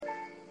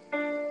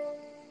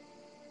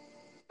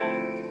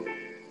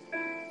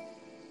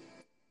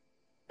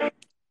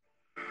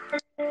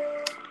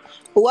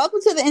Welcome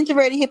to the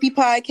Introverted Hippie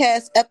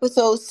Podcast,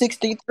 episode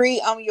 63.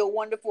 I'm your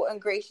wonderful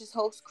and gracious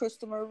host,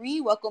 Crystal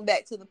Marie. Welcome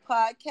back to the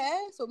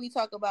podcast where we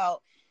talk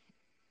about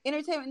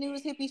entertainment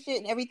news, hippie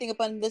shit, and everything up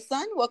under the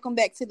sun. Welcome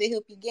back to the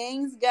Hippie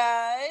Gangs,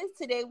 guys.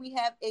 Today we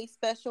have a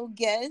special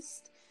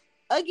guest.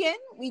 Again,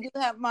 we do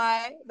have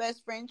my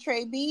best friend,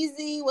 Trey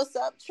Beezy. What's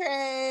up,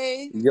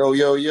 Trey? Yo,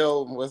 yo,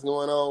 yo, what's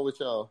going on with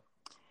y'all?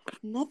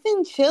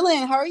 Nothing,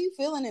 chilling. How are you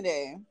feeling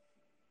today?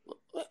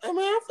 I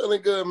mean, I'm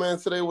feeling good, man.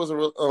 Today was it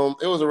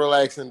was a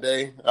relaxing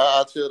day.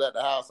 I chilled at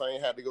the house. I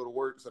ain't had to go to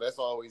work, so that's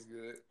always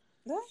good.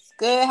 That's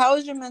good. How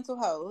is your mental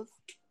health?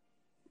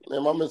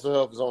 Man, my mental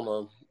health is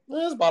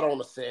it's about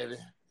on a 7.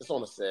 It's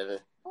on a 7.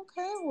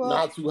 Okay, well.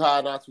 Not too high,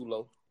 not too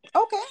low.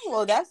 Okay,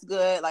 well, that's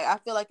good. Like, I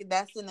feel like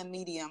that's in the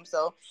medium.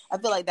 So I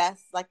feel like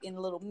that's like in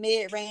a little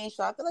mid range.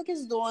 So I feel like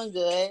it's doing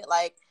good.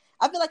 Like,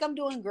 I feel like I'm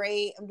doing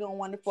great. I'm doing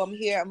wonderful. I'm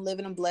here. I'm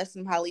living. I'm blessed.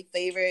 I'm highly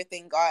favored.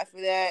 Thank God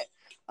for that.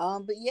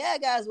 But yeah,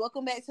 guys,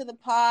 welcome back to the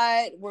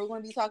pod. We're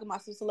going to be talking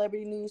about some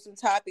celebrity news, some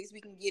topics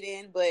we can get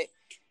in. But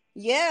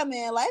yeah,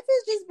 man, life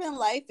has just been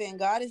life, and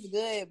God is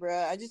good, bro.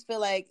 I just feel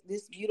like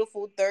this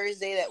beautiful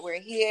Thursday that we're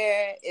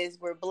here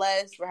we're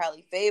blessed. We're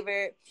highly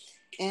favored.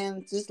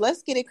 And just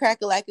let's get it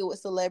crack-a-lackin' with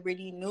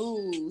celebrity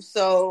news.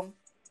 So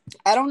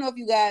I don't know if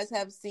you guys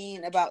have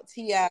seen about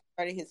T.I.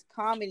 starting his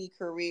comedy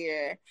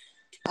career.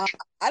 I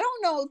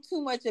don't know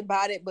too much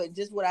about it, but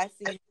just what I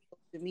see on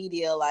social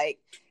media, like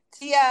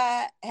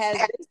T.I.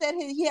 they said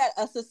he had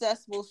a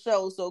successful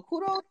show. So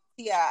kudos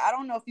to T.I. I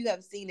don't know if you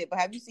have seen it, but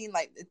have you seen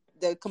like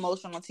the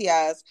commotion on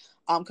T.I.'s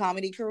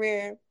comedy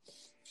career?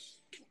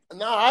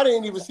 No, I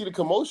didn't even see the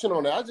commotion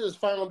on it. I just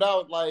found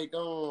out I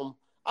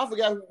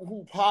forgot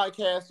who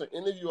podcast or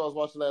interview I was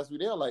watching last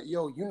week. They were like,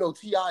 "Yo,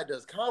 T.I.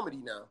 does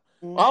comedy now."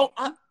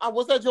 Mm-hmm. I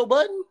was that Joe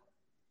Budden?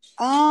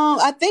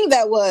 I think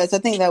that was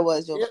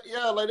Joe.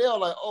 Yeah, like they were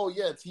like, "Oh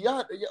yeah,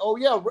 T.I. Oh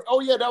yeah,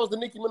 that was the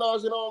Nicki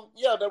Minaj and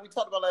that we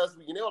talked about last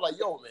week." And they were like,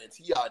 "Yo, man,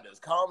 T.I. does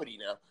comedy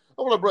now."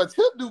 I'm like, "Bro,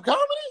 Tip do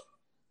comedy?"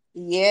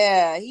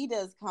 Yeah, he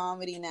does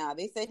comedy now.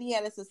 They said he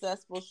had a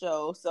successful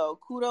show, so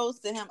kudos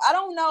to him. I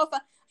don't know if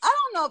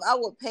I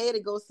would pay to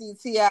go see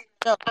T.I.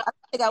 show. I don't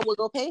think I would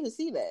go pay to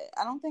see that.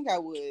 I don't think I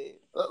would.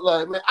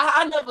 Like, man,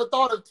 I never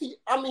thought of T.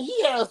 I mean,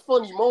 he has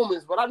funny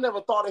moments, but I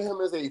never thought of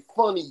him as a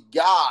funny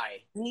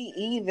guy. Me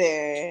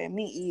either.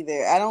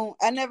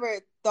 I never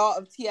thought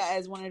of T.I.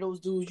 as one of those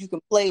dudes you can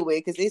play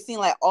with, because it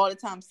seemed like all the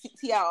time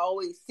T.I.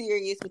 always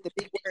serious with the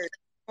big words.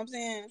 You know what I'm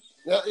saying?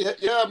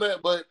 Yeah, man.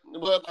 But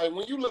like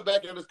when you look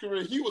back at his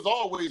career, he was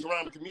always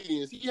around the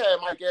comedians. He had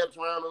Mike Epps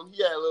around him.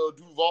 He had Lil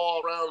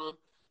Duval around him.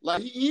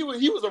 Like he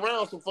was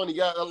around some funny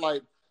guys.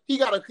 Like he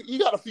got a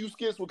few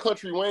skits with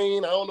Country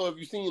Wayne. I don't know if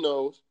you've seen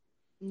those.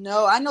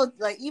 No, I know.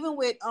 Like even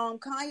with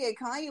Kanye,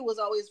 Kanye was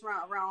always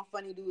around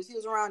funny dudes. He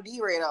was around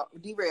D-Ray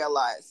a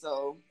lot.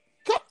 So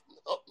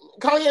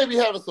Kanye be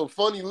having some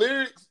funny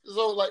lyrics.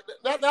 So like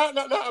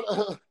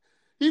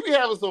he be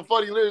having some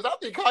funny lyrics. I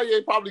think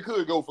Kanye probably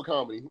could go for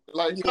comedy.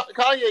 Like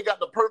Kanye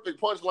got the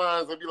perfect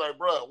punchlines and be like,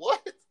 "Bro,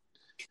 what?"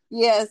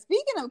 Yeah,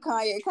 speaking of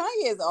Kanye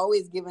is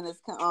always giving us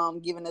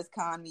con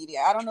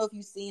media. I don't know if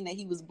you've seen that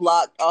he was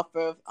blocked off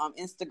of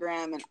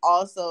Instagram, and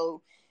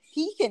also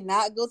he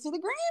cannot go to the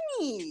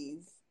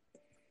Grammys.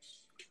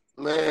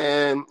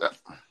 Man,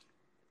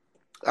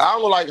 I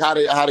don't like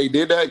how they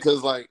did that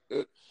because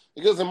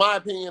in my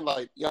opinion,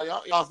 like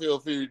y'all feel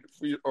free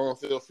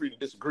to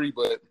disagree,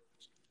 but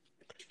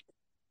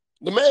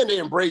the man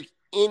didn't break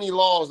any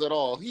laws at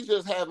all. He's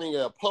having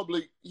a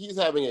public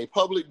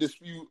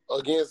dispute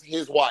against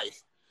his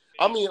wife.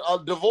 I mean, a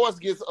divorce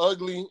gets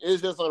ugly.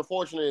 It's just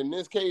unfortunate. In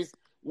this case,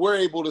 we're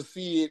able to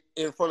see it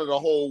in front of the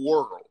whole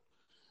world.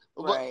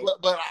 Right.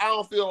 But I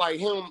don't feel like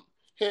him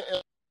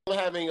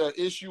having an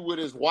issue with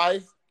his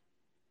wife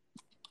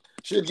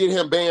should get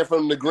him banned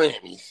from the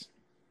Grammys.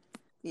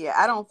 Yeah,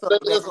 I don't feel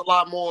there's a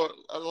lot more.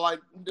 Like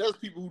there's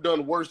people who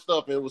done worse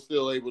stuff and was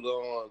still able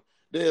to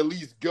they at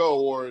least go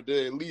or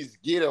they at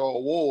least get an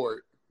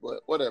award.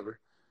 But whatever.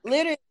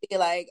 Literally,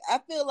 like I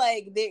feel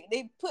like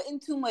they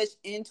putting too much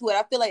into it.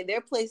 I feel like they're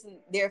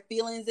placing their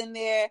feelings in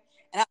there,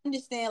 and I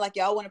understand like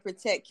y'all want to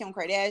protect Kim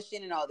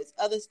Kardashian and all this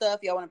other stuff.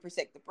 Y'all want to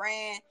protect the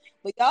brand,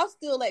 but y'all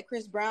still let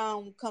Chris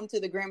Brown come to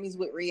the Grammys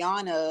with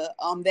Rihanna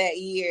that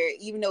year,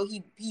 even though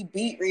he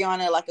beat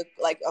Rihanna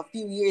like a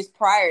few years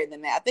prior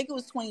than that. I think it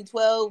was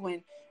 2012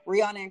 when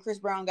Rihanna and Chris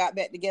Brown got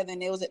back together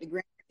and they was at the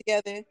Grammys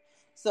together.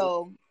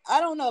 So I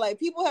don't know, like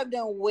people have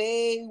done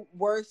way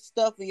worse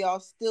stuff and y'all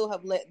still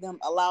have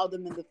allowed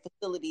them in the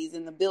facilities,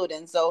 in the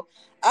building. So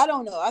I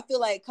don't know. I feel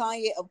like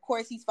Kanye, of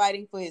course he's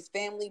fighting for his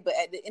family, but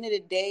at the end of the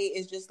day,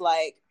 it's just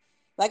like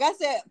I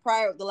said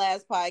prior to the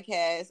last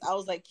podcast, I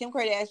was like, Kim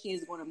Kardashian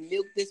is going to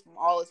milk this from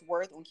all it's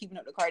worth on Keeping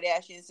Up the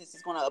Kardashians, since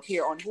it's going to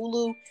appear on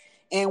Hulu.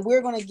 And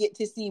we're going to get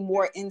to see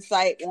more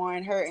insight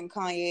on her and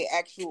Kanye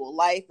actual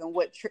life and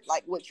what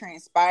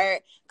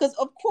transpired. Because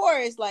of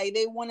course, like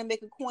they want to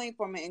make a coin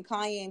from it, and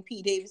Kanye and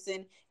Pete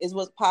Davidson is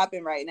what's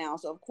popping right now.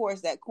 So of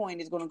course that coin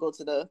is going to go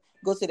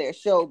to their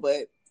show.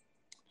 But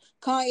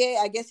Kanye,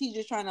 I guess he's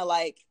just trying to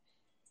like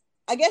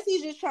I guess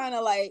he's just trying to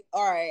like,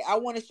 all right, I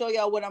want to show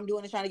y'all what I'm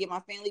doing and trying to get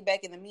my family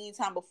back in the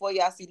meantime before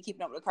y'all see the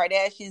Keeping Up with the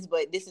Kardashians.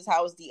 But this is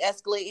how it's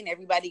de-escalating.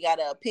 Everybody got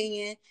an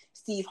opinion.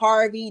 Steve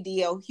Harvey,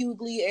 D.L.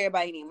 Hughley,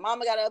 everybody named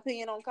Mama got an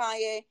opinion on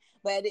Kanye.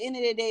 But at the end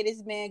of the day,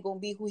 this man gonna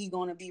be who he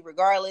gonna be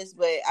regardless.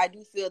 But I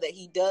do feel that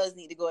he does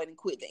need to go ahead and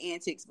quit the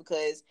antics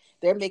because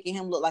they're making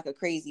him look like a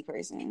crazy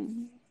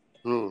person.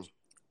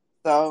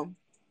 So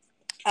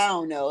I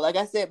don't know. Like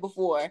I said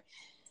before,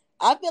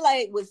 I feel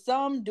like with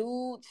some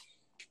dudes,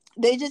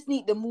 they just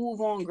need to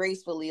move on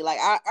gracefully. Like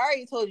I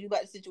already told you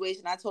about the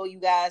situation. I told you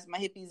guys my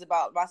hippies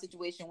about my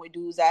situation with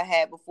dudes I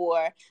had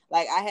before.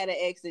 Like I had an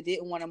ex that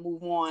didn't want to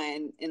move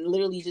on and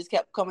literally just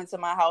kept coming to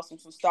my house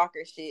with some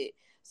stalker shit.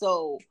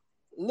 So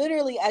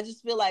literally, I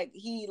just feel like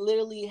he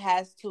literally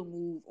has to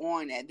move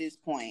on at this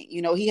point.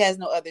 You know, he has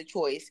no other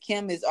choice.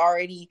 Kim has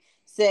already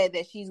said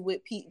that she's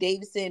with Pete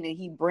Davidson and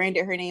he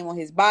branded her name on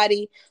his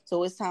body.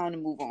 So it's time to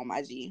move on,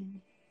 my G.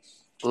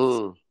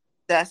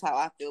 That's how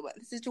I feel about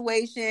the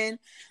situation.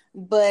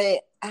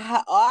 But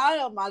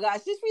oh my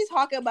gosh, just we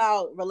talking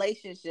about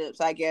relationships,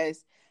 I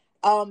guess.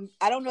 I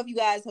don't know if you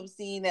guys have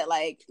seen that,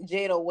 like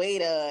Jada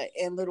Waiter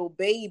and Little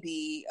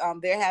Baby,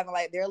 they're having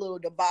like their little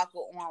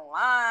debacle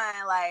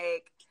online.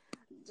 Like,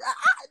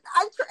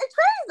 Trey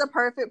is the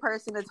perfect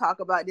person to talk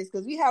about this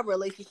because we have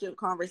relationship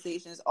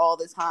conversations all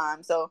the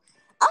time. So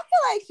I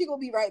feel like she gonna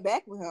be right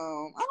back with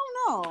him. I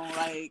don't know,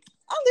 like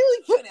I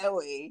literally put that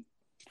way.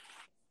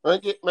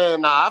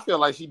 Man, nah, I feel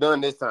like she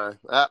done this time.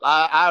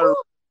 I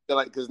feel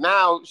like because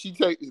now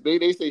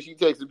they say she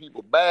texting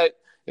people back,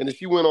 and then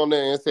she went on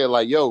there and said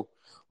like, "Yo,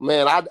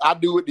 man, I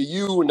do it to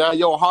you, and now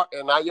your heart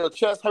and now your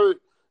chest hurt,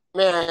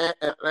 man,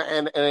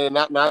 and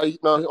now you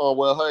know,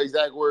 well, her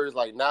exact words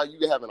like, now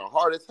you having a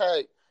heart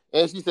attack,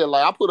 and she said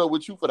like, I put up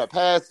with you for the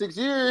past 6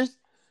 years.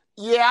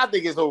 Yeah, I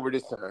think it's over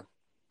this time.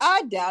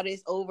 I doubt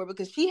it's over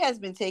because she has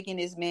been taking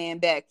this man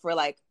back for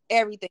like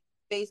everything.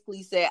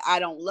 Basically said, I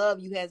don't love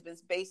you, has been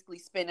basically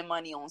spending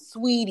money on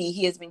Sweetie.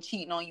 He has been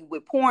cheating on you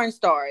with porn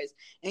stars.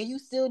 And you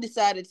still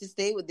decided to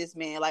stay with this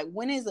man. Like,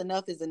 when is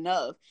enough is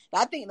enough?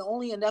 I think the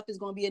only enough is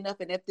going to be enough.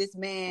 And if this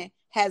man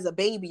has a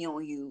baby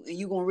on you and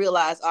you're going to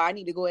realize, oh, I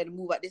need to go ahead and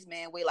move out this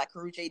man way like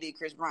Karuche did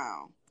Chris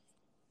Brown.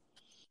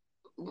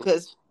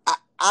 Because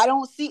I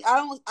don't see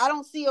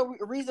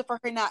a reason for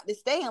her not to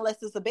stay unless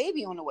there's a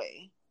baby on the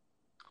way.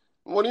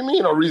 What do you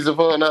mean a reason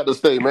for her not to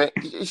stay, man?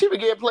 She would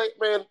get played,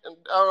 man.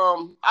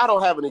 I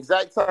don't have an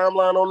exact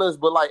timeline on this,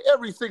 but like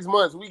every 6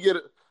 months we get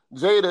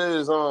Jada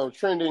is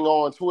trending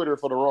on Twitter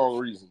for the wrong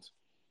reasons.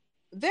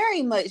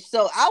 Very much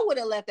so. I would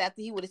have left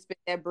after he would have spent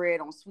that bread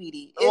on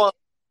Sweetie.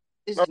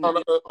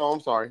 I'm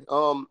sorry.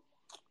 Now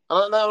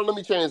let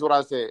me change what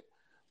I said.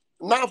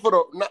 Not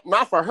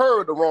for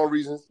her the wrong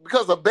reasons,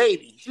 because of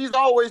baby. She's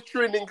always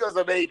trending because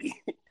of baby.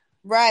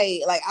 Right.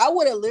 Like I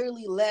would have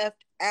literally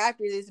left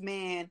after this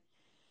man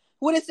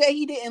would have said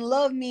he didn't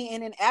love me,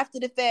 and then after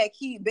the fact,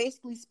 he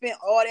basically spent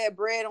all that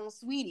bread on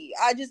Sweetie.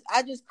 I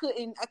just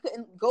couldn't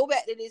go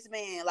back to this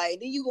man. Like,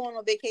 then you go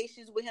on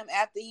vacations with him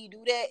after he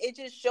do that. It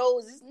just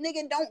shows this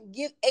nigga don't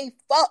give a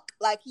fuck.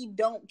 Like, he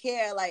don't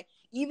care. Like,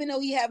 even though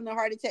he having a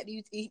heart attack,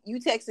 you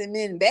texting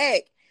men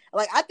back.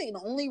 Like, I think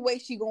the only way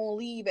she gonna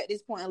leave at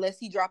this point, unless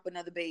he drop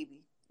another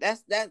baby.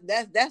 That's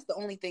the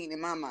only thing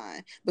in my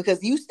mind,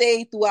 because you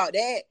stayed throughout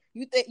that.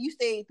 You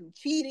stayed through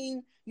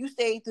cheating. You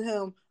stayed through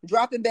him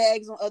dropping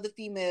bags on other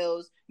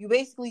females. You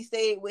basically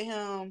stayed with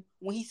him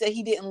when he said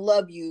he didn't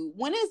love you.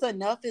 When is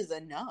enough,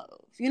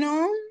 you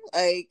know?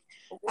 Like,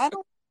 I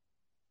don't.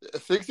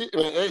 6 years.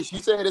 Hey, she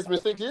said it's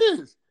been 6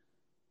 years.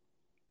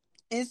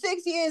 In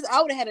 6 years,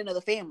 I would have had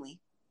another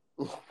family.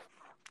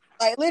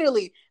 Like,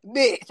 literally,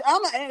 bitch,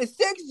 in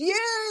 6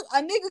 years,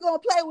 a nigga gonna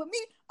play with me?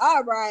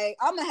 All right,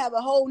 I'm gonna have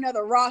a whole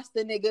nother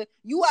roster, nigga.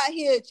 You out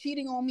here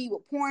cheating on me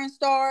with porn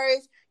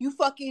stars. You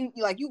fucking,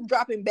 like, you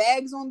dropping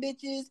bags on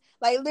bitches.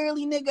 Like,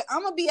 literally, nigga,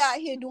 I'm gonna be out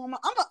here doing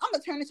I'm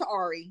gonna turn into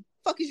Ari.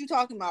 Fuck is you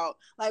talking about?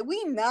 Like,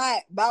 we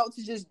not about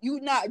to you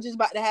not just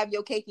about to have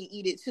your cake and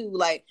eat it too.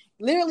 Like,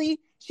 literally,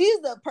 she's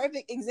the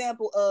perfect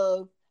example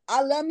of,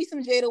 I love me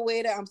some Jada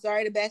Waiter. I'm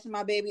sorry to bash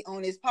my baby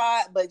on this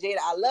pod, but Jada,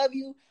 I love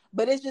you.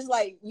 But it's just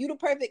like, you the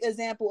perfect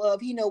example of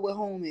he know what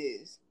home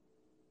is.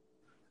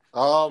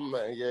 Oh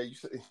man, yeah,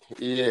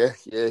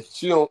 yeah.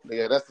 She don't.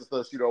 Yeah, that's the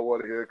stuff she don't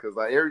want to hear, because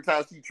like every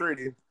time she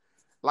trending,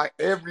 like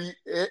every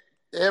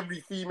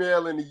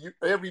female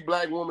every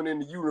black woman in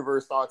the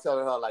universe start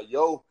telling her like,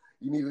 "Yo,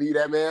 you need to leave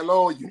that man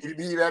alone. You need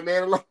to leave that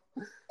man alone."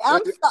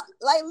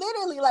 Like,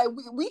 literally, like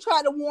we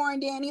tried to warn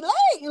Danny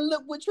Lay, and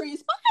look what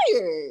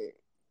transpired.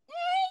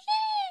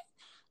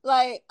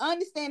 Like,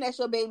 understand that's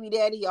your baby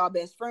daddy, y'all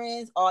best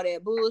friends, all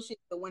that bullshit.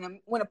 But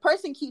when a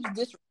person keeps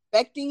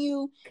disrespecting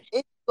you,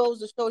 it goes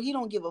to show he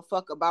don't give a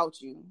fuck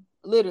about you.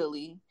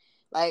 Literally.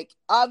 Like,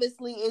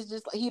 obviously, it's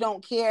just like he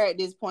don't care at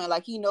this point.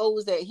 Like, he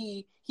knows that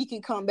he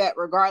can come back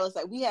regardless.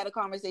 Like, we had a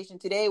conversation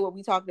today where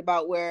we talked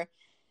about where,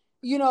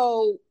 you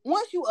know,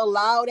 once you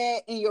allow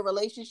that in your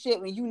relationship,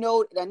 and you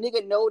know that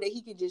nigga know that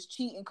he can just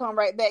cheat and come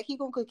right back, he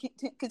gonna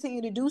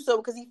continue to do so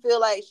because he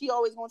feel like she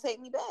always gonna take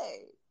me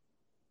back.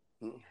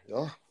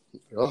 Yeah.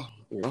 Yeah.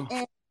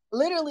 And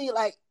literally,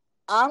 like,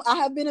 I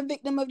have been a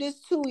victim of this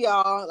too,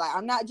 y'all. Like,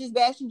 I'm not just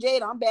bashing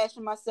Jada, I'm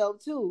bashing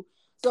myself too.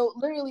 So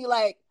literally,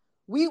 like,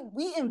 we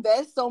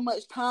invest so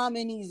much time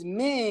in these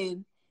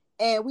men,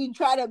 and we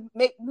try to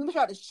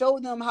show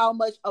them how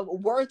much of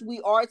worth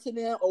we are to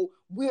them. Or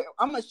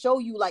I'm gonna show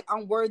you, like,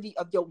 I'm worthy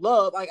of your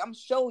love. Like, I'm gonna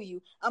show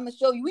you.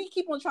 We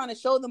keep on trying to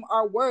show them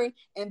our worth,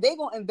 and they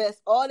gonna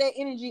invest all that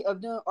energy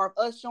of them or of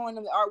us showing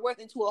them our worth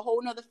into a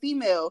whole nother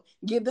female.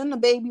 Give them the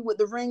baby with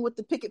the ring with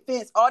the picket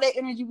fence. All that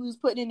energy we was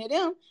putting into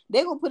them,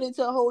 they gonna put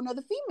into a whole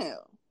nother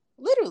female.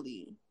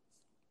 Literally.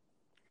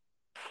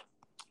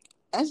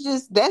 That's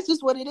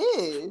just what it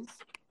is.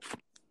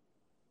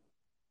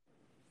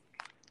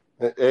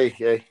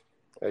 Hey,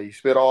 you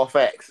spit all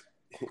facts.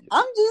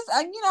 I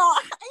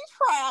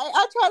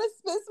try to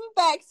spit some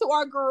facts to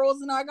our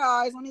girls and our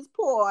guys on this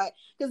pod.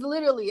 Because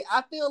literally,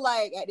 I feel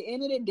like at the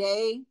end of the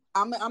day,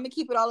 I'm gonna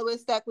keep it all the way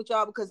stacked with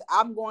y'all because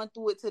I'm going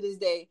through it to this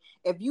day.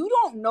 If you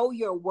don't know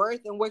your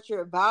worth and what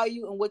your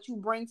value and what you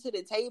bring to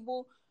the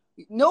table,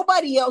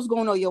 nobody else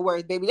gonna know your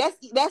worth, baby.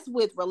 That's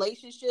with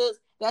relationships,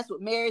 that's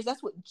with marriage,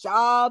 that's with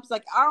jobs.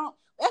 Like, I don't.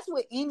 That's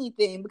with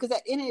anything, because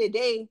at the end of the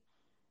day,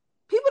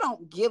 people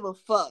don't give a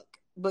fuck,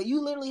 but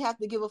you literally have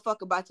to give a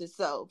fuck about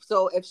yourself.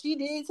 So if she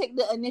did take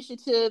the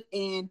initiative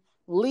and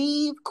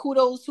leave,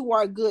 kudos to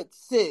our good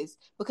sis,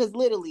 because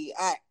literally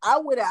I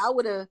would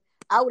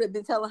have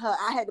been telling her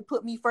I had to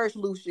put me first,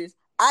 Lucius.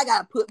 I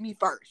gotta put me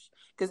first,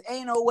 because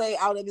ain't no way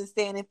I would have been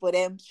standing for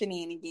them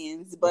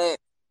shenanigans. But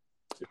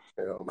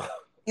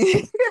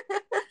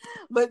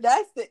but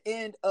that's the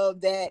end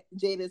of that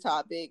Jada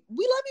topic.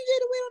 We love you,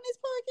 Jada, Wade, on this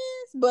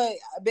podcast,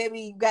 but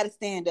baby, you gotta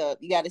stand up.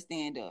 You gotta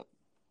stand up.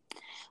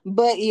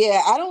 But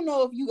yeah, I don't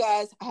know if you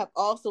guys have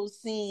also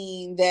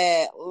seen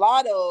that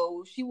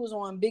Lotto, she was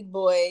on Big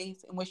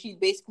Boys, and when she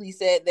basically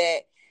said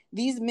that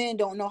these men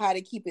don't know how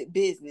to keep it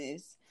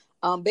business.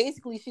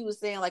 Basically she was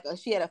saying, like,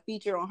 she had a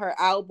feature on her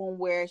album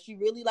where she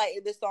really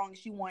liked this song and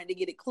she wanted to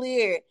get it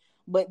cleared,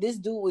 but this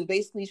dude was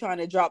basically trying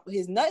to drop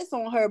his nuts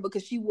on her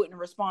because she wouldn't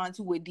respond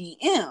to a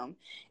DM.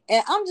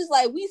 And I'm just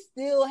like, we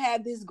still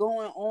have this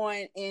going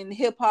on in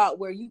hip hop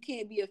where you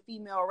can't be a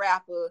female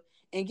rapper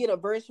and get a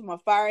verse from a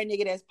fire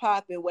nigga that's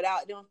popping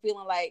without them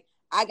feeling like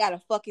I gotta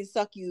fucking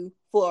suck you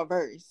for a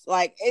verse.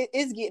 Like,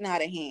 it's getting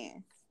out of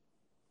hand.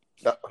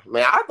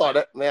 Man, I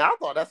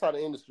thought that's how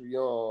the industry.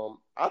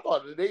 I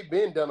thought that they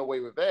been done away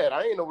with that.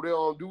 I ain't know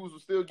the dudes were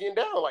still getting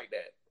down like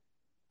that.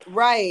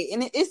 Right,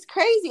 and it's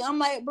crazy. I'm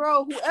like,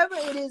 bro, whoever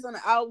it is on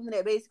the album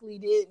that basically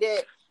did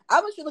that,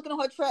 I was just looking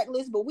at her track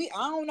list, but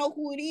I don't know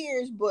who it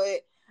is,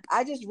 but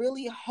I just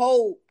really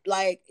hope,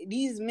 like,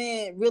 these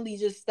men really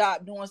just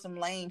stop doing some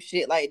lame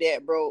shit like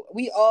that, bro.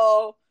 We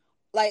all,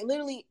 like,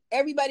 literally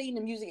everybody in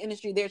the music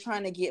industry, they're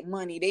trying to get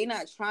money. They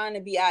not trying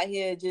to be out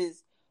here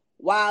just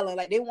wilding.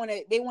 Like, they want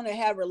to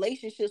have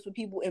relationships with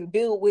people and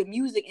build with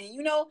music. And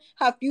you know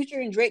how Future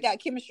and Drake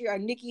got chemistry, or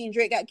Nicki and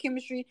Drake got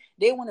chemistry?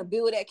 They want to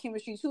build that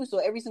chemistry too. So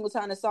every single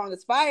time the song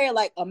is fire,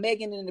 like a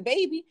Megan and the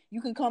Baby, you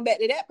can come back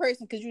to that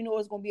person because you know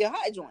it's gonna be a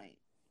hot joint.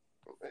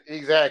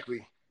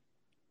 Exactly.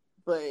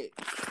 But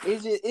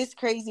it's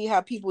crazy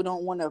how people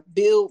don't want to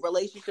build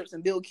relationships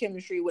and build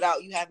chemistry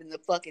without you having to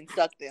fucking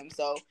suck them.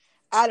 So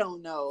I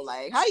don't know.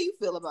 Like, how do you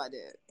feel about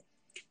that?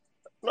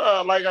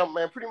 Nah, like,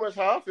 man, pretty much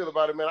how I feel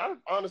about it, man. I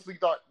honestly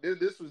thought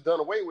this was done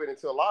away with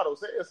until Lotto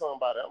said something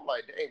about it. I'm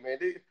like, dang, man,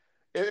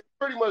 it's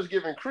pretty much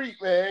giving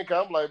creep, man.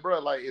 Cause I'm like, bro,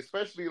 like,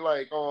 especially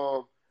like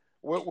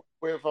with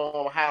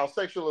how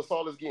sexual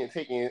assault is getting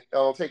taken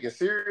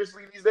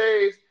seriously these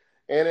days,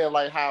 and then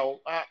like how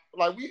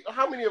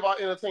many of our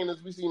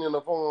entertainers we seen in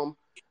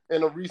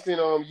the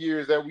recent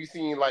years that we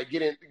seen like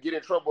get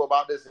in trouble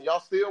about this, and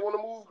y'all still want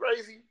to move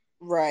crazy,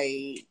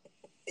 right?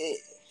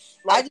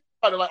 Like,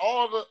 like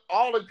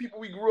all the people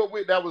we grew up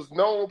with that was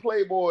known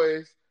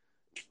playboys,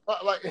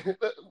 like,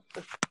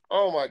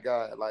 oh my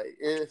god, like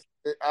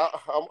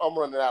I'm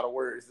running out of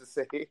words to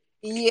say.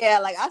 Yeah,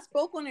 like, I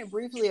spoke on it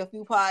briefly a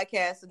few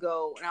podcasts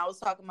ago, and I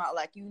was talking about,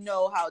 like,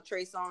 how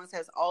Trey Songz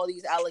has all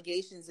these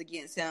allegations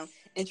against him,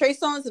 and Trey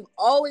Songz have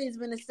always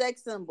been a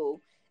sex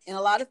symbol, and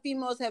a lot of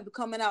females have been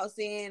coming out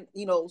saying,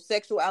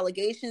 sexual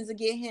allegations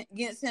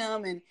against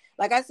him, and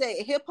like I said,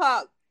 hip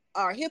hop,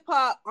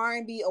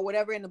 R&B, or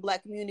whatever in the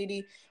Black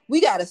community,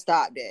 we gotta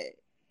stop that.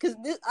 Because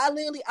I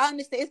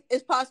understand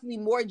it's possibly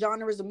more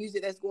genres of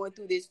music that's going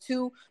through this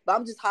too, but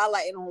I'm just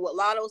highlighting on what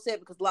Lotto said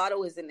because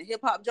Lotto is in the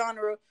hip hop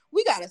genre.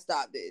 We gotta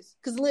stop this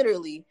because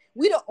literally,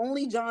 we the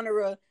only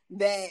genre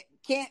that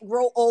can't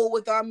grow old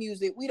with our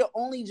music. We the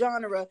only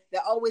genre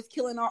that always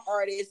killing our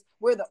artists.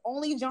 We're the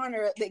only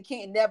genre that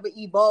can't never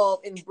evolve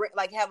and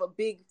have a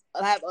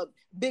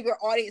bigger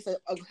audience,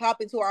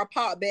 hop into our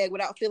pop bag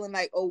without feeling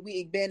like, oh,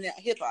 we abandoned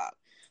hip hop.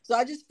 So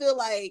I just feel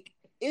like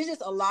it's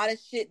just a lot of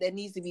shit that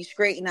needs to be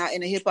straightened out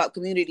in the hip hop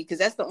community because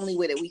that's the only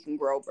way that we can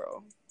grow,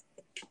 bro.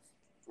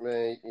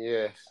 Man,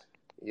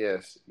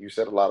 yes, you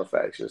said a lot of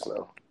facts just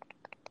now.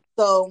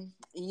 So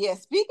Yeah,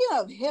 speaking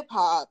of hip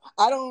hop,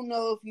 I don't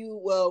know if you,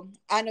 well,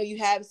 I know you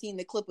have seen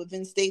the clip of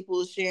Vince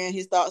Staples sharing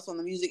his thoughts on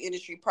the music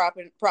industry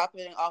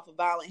profiting off of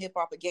violent hip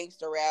hop and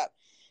gangster rap.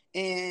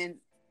 And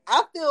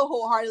I feel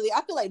wholeheartedly,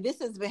 I feel like this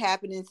has been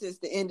happening since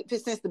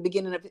the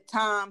beginning of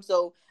time.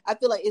 So I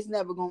feel like it's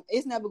never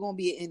gonna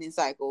be an ending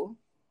cycle.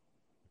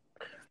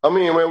 I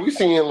mean, man, we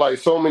seeing like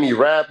so many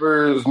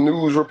rappers,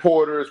 news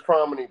reporters,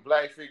 prominent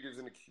black figures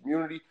in the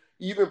community,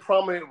 even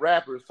prominent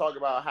rappers talk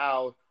about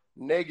how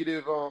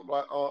negative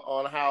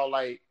on how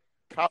like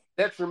how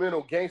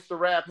detrimental gangster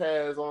rap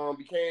has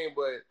became.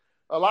 But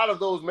a lot of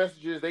those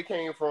messages they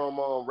came from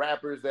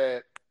rappers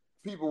that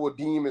people would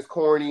deem as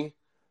corny.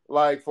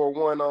 Like for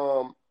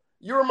one,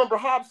 you remember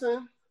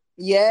Hobson?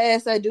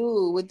 Yes, I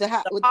do.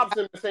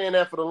 Hobson been saying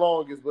that for the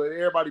longest, but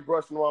everybody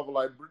brushing him off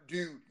like,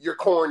 dude, you're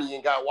corny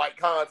and got white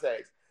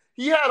contacts.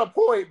 He had a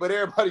point, but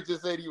everybody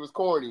just said he was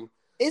corny.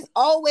 It's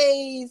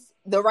always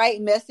the right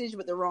message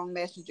with the wrong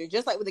messenger.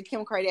 Just like with the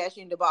Kim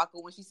Kardashian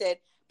debacle when she said,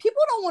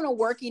 people don't want to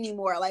work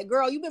anymore. Like,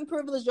 girl, you've been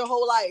privileged your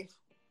whole life.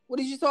 What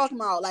are you talking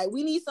about? Like,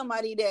 we need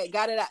somebody that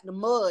got it out the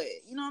mud.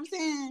 You know what I'm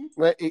saying?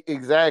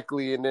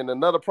 Exactly. And then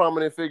another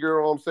prominent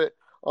figure said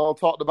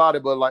talked about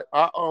it, but like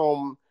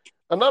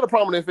another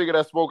prominent figure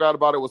that spoke out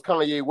about it was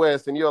Kanye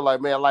West, and you're like,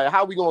 man, like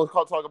how we gonna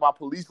talk about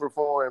police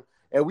reform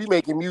and we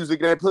making music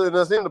that putting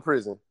us into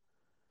prison?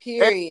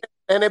 Period.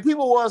 And then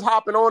people was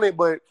hopping on it,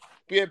 but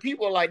yeah,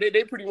 people like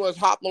they pretty much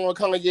hopped on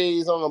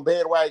Kanye's on a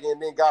bandwagon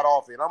and then got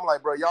off it. I'm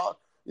like, bro, y'all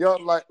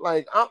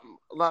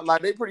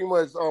like they pretty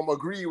much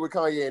agreed with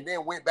Kanye and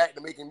then went back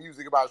to making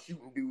music about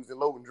shooting dudes and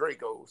loading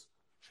Dracos.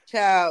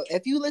 Child,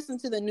 if you listen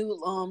to the new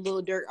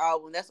Lil Durk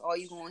album, that's all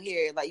you gonna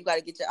hear. Like, you got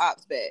to get your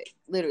ops back,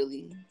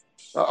 literally.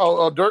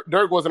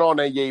 Dirk wasn't on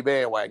that Ye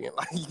bandwagon.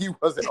 Like he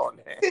wasn't on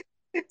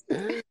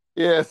that.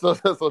 Yeah, so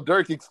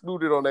Dirk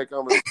excluded on that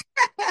conversation.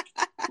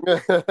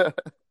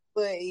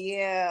 But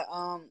yeah,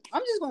 I'm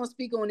just gonna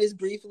speak on this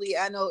briefly.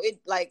 I know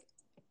it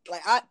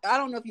I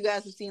don't know if you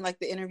guys have seen like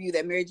the interview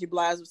that Mary J.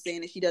 Blige was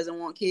saying that she doesn't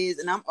want kids,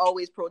 and I'm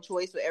always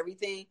pro-choice for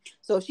everything.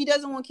 So if she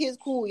doesn't want kids,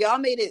 cool. Y'all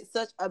made it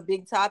such a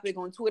big topic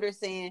on Twitter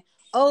saying,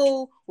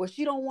 "Oh, well,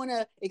 she don't want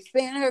to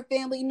expand her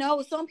family."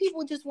 No, some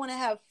people just want to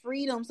have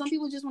freedom. Some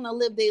people just want to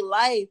live their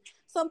life.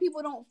 Some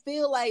people don't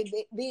feel like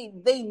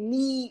they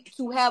need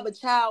to have a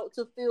child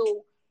to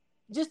feel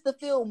just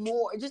feel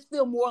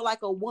more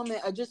like a woman,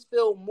 or just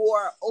feel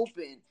more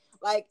open.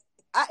 Like,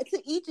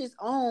 to each his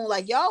own.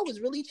 Like, y'all was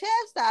really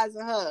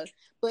chastising her,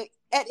 but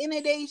at the end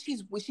of the day,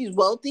 she's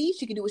wealthy.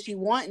 She can do what she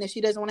want, and if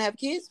she doesn't want to have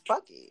kids,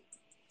 fuck it.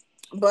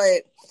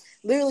 But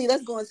literally,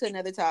 let's go into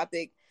another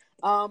topic.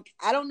 I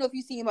don't know if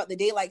you've seen about the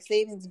daylight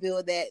savings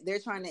bill that they're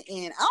trying to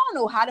end. I don't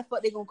know how the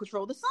fuck they're gonna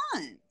control the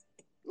sun.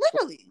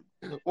 Literally.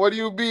 What do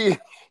you be?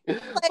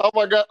 Like, Oh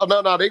my god!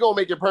 No, they gonna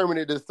make it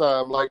permanent this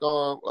time.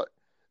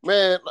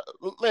 Man,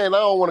 I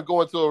don't want to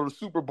go into a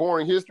super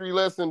boring history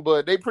lesson,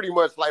 but they pretty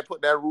much like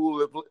put that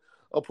rule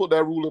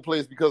in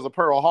place because of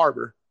Pearl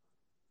Harbor.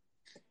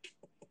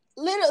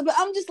 literally, but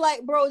I'm just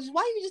like, bro,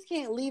 why you just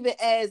can't leave it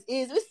as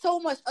is? There's so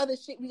much other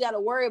shit we got to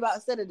worry about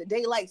instead of the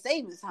daylight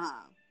savings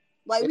time.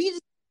 Like, we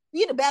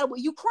in a battle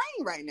with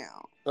Ukraine right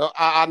now.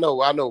 I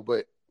know,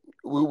 but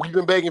we've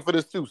been begging for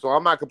this too, so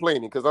I'm not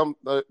complaining because I'm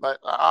like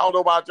I don't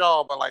know about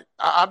y'all, but like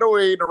I know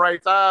it ain't the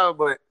right time,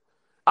 but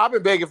I've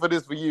been begging for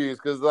this for years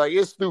because like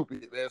it's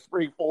stupid, man.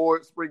 Spring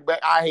forward, spring back.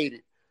 I hate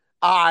it.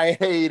 I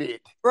hate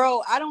it.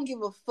 Bro, I don't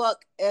give a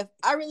fuck if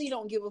I really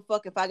don't give a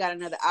fuck if I got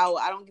another hour.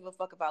 I don't give a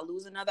fuck if I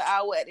lose another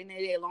hour. At the end of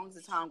the day, as long as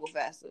the time go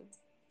faster.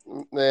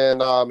 Man,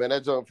 nah, man,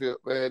 that junk feel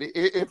man.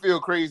 It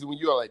feel crazy when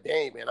you're like,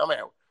 dang, man, I'm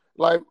out.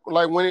 Like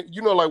when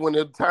like when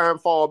the time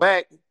fall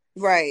back,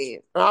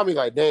 Right. I'll be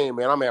like, dang,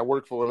 man, I'm at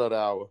work for another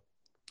hour.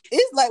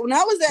 It's like when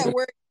I was at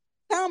work,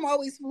 time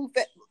always flew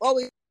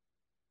always.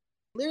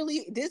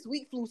 Literally, this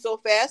week flew so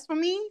fast for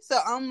me. So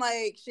I'm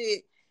like,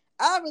 shit,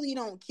 I really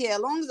don't care. As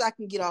long as I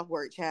can get off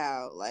work,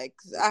 child. Like,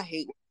 'cause I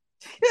hate.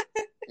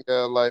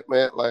 Yeah, like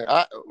man, like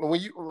I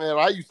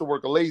used to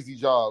work a lazy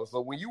job. So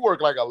when you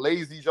work like a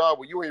lazy job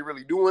where you ain't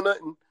really doing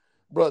nothing,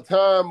 bro,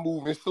 time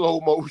moving slow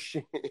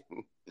motion.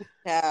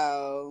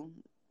 Child.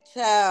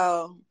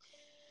 Child.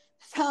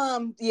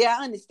 Yeah,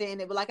 I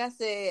understand it. But like I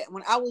said,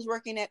 when I was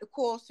working at the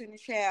call center,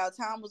 child,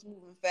 time was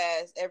moving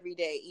fast every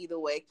day, either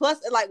way. Plus,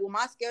 like with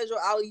my schedule,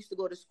 I used to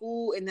go to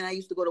school and then I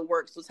used to go to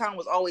work. So time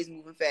was always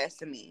moving fast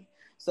to me.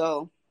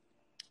 So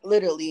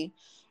literally.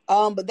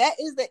 But that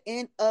is the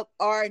end of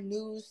our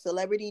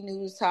celebrity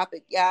news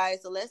topic,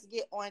 guys. So let's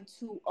get on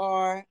to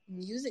our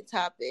music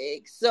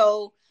topic.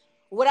 So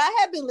what I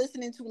have been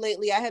listening to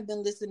lately, I have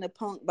been listening to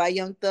Punk by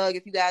Young Thug.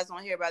 If you guys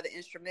don't hear about the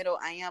instrumental,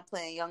 I am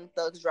playing Young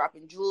Thug's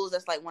Dropping Jewels.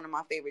 That's like one of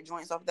my favorite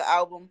joints off the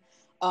album.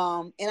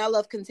 And I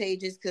love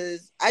Contagious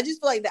because I just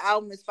feel like the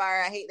album is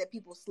fire. I hate that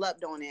people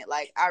slept on it.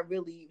 Like, I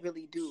really,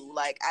 really do.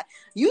 Like,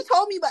 you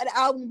told me about the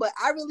album, but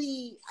I didn't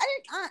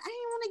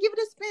want to give it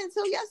a spin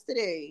until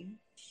yesterday.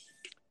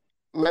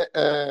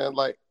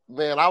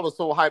 Man, I was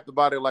so hyped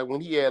about it. Like when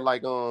he had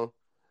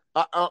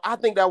I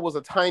think that was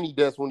a Tiny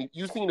Desk when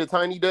you seen the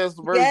Tiny Desk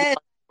version. Yes,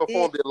 Like,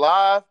 performed it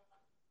live.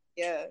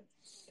 yeah.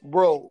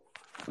 bro.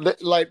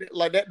 Like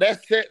that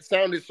set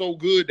sounded so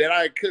good that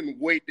I couldn't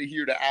wait to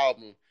hear the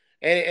album.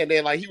 And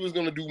then like he was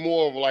gonna do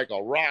more of like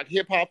a rock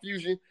hip hop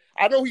fusion.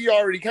 I know he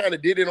already kind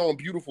of did it on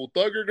Beautiful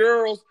Thugger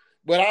Girls,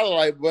 but I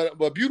like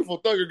but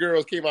Beautiful Thugger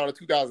Girls came out in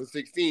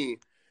 2016,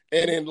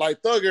 and then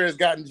like Thugger has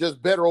gotten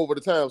just better over the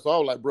time. So I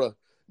was like, bro,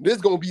 this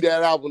is gonna be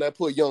that album that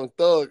put Young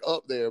Thug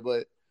up there.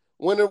 But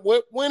when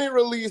it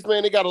released,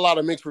 man, it got a lot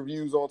of mixed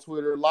reviews on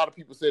Twitter. A lot of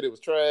people said it was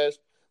trash.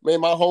 Man,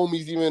 my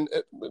homies even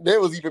they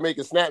was even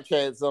making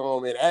Snapchats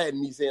and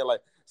adding me saying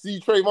like, "See,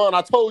 Trayvon,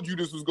 I told you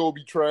this was gonna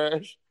be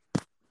trash."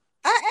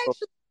 I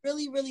actually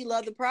really, really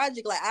love the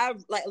project. Like I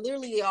like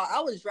literally, y'all.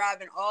 I was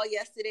driving all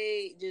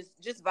yesterday,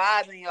 just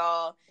vibing,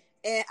 y'all,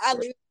 and I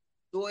literally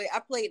enjoyed. I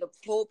played the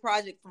whole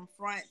project from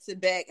front to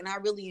back, and I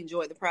really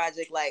enjoyed the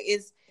project. Like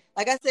it's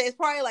like I said, it's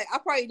probably like I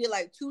probably did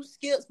like 2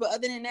 skips, but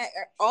other than that,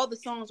 all the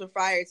songs were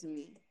fire to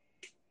me.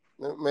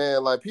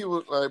 Man, like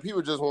people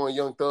just want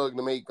Young Thug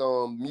to make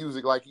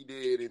music like he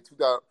did in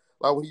 2000,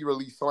 like when he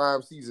released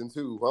Slime Season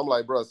 2. I'm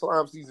like, bro,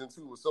 Slime Season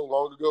 2 was so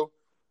long ago.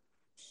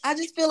 I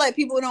just feel like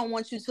people don't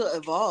want you to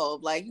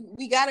evolve. Like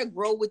we gotta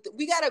grow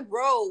we gotta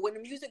grow. When the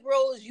music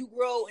grows, you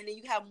grow, and then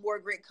you have more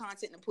great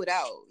content to put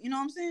out. You know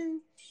what I'm saying?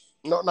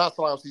 No, not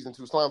Slime Season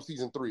 2, Slime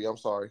Season 3. I'm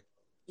sorry.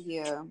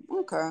 Yeah.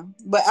 Okay.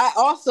 But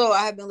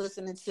I have been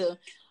listening to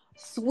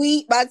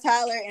 "Sweet" by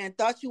Tyler, and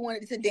Thought You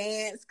Wanted to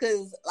Dance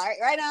because like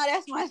right now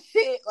that's my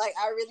shit. Like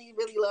I really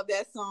really love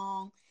that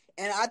song.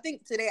 And I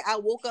think today I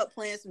woke up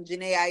playing some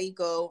Janae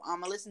Aiko. I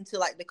listened to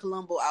like the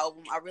Columbo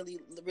album. I really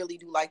really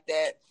do like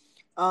that.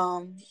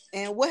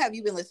 And what have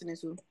you been listening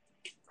to?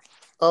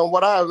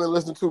 What I have been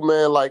listening to,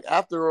 man, like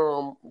after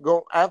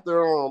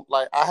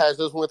like I had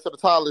just went to the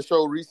Tyler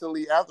show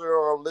recently.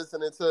 After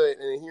listening to it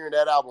and hearing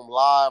that album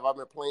live, I've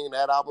been playing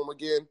that album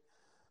again,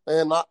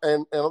 and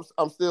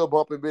I'm still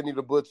bumping Benny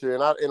the Butcher,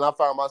 and I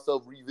found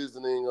myself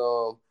revisiting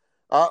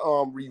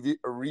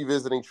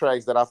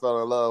tracks that I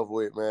fell in love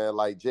with, man,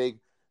 like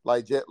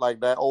like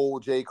that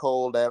old J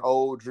Cole, that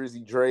old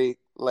Drizzy Drake.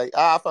 Like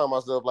I found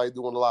myself like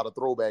doing a lot of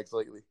throwbacks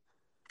lately.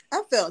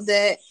 I felt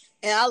that,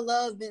 and I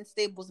love Vince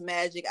Staples'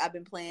 Magic. I've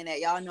been playing that.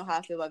 Y'all know how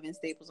I feel about Vince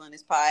Staples on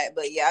this pod,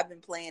 but yeah, I've been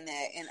playing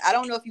that. And I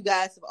don't know if you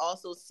guys have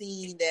also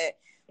seen that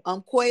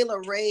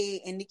Quayla Ray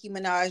and Nicki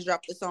Minaj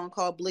dropped a song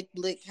called Blick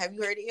Blick. Have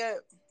you heard it yet?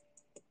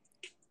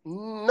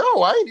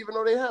 No, I didn't even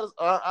know they had.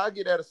 I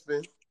get at a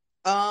spin.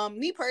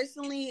 Me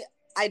personally,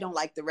 I don't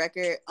like the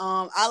record.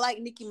 I like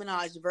Nicki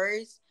Minaj's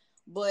verse,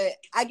 but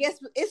I guess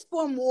it's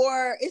for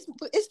more. It's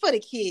for the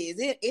kids.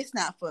 It's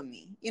not for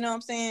me. You know what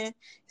I'm saying?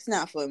 It's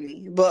not for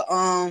me. But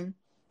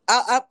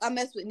I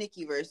mess with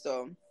Nicki verse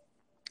so.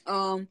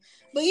 But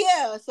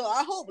yeah. So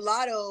I hope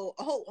Lotto.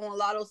 I hope on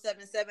Lotto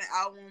 77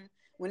 album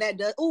when that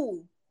does.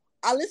 Ooh,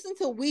 I listened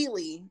to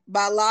Wheelie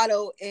by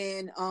Lotto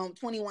and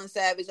 21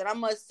 Savage, and I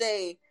must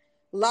say,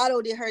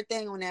 Lotto did her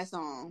thing on that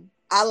song.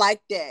 I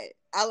like that.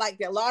 I like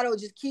that. Lotto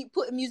just keep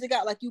putting music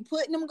out like you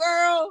putting them,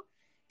 girl,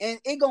 and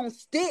it gonna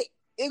stick.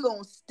 It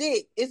gonna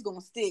stick. It's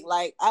gonna stick.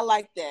 Like I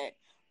like that.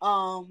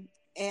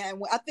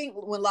 And I think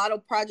when Lotto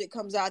project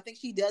comes out, I think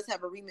she does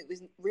have a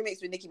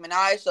remix with Nicki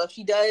Minaj. So if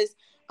she does,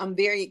 I'm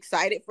very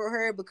excited for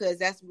her because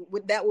that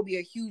will be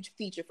a huge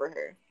feature for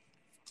her.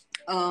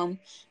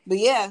 But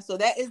yeah, so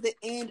that is the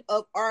end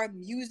of our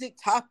music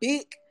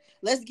topic.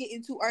 Let's get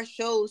into our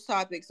show's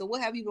topic. So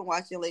what have you been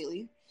watching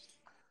lately?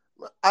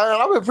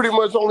 I've been pretty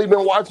much only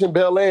been watching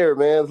Bel Air,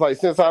 man. It's like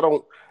since I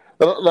don't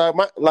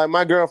like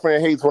my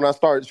girlfriend hates when I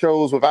start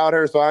shows without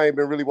her, so I ain't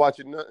been really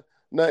watching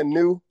nothing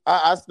new.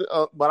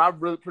 But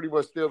I've really pretty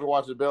much still been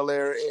watching Bel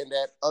Air and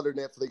that other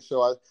Netflix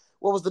show.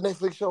 What was the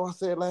Netflix show I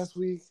said last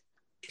week?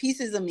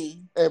 Pieces of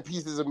Me. And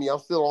Pieces of Me. I'm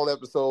still on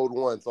episode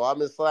 1, so I've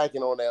been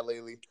slacking on that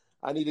lately.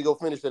 I need to go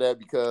finish that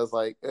because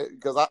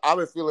I've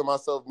been feeling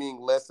myself being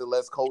less and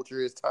less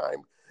culture as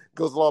time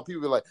goes along.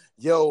 People be like,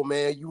 "Yo,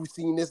 man, you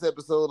seen this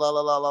episode?" La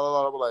la la la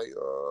la. I'm like,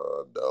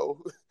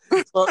 no.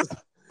 so,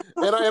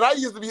 and I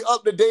used to be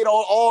up to date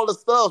on all the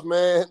stuff,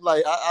 man.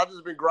 Like I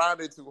just been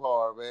grinding too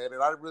hard, man,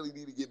 and I really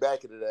need to get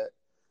back into that.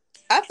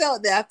 I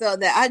felt that. I felt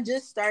that. I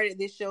just started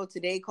this show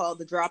today called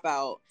The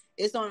Dropout.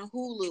 It's on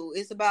Hulu.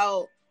 It's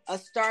about a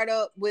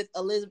startup with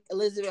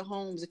Elizabeth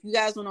Holmes. If you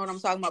guys don't know what I'm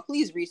talking about,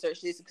 please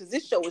research this because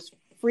this show is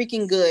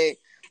freaking good.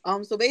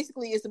 So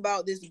basically, it's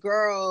about this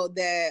girl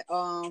that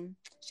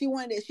she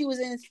was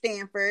in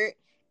Stanford,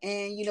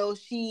 and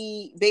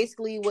she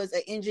basically was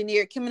an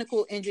engineer,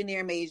 chemical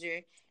engineer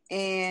major,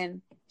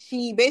 and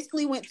she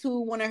basically went to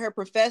one of her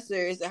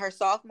professors at her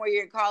sophomore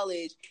year in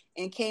college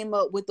and came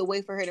up with a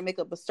way for her to make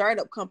up a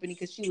startup company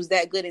because she was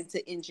that good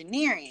into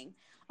engineering.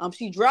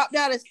 She dropped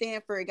out of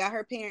Stanford, got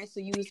her parents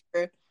to use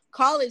her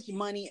college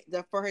money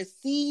for her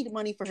seed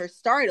money for her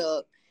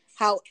startup.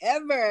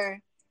 However,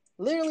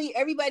 literally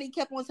everybody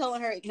kept on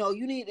telling her, no,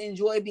 you need to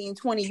enjoy being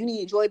 20. You need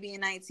to enjoy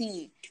being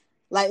 19.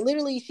 Like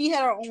literally, she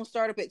had her own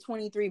startup at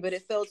 23, but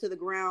it fell to the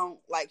ground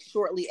like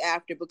shortly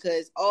after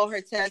because all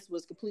her tests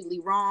was completely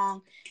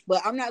wrong.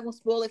 But I'm not gonna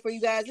spoil it for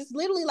you guys. It's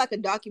literally like a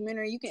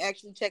documentary. You can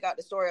actually check out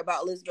the story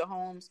about Elizabeth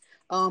Holmes.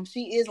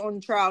 She is on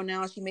trial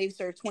now. She may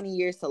serve 20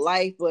 years to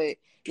life, but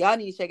y'all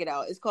need to check it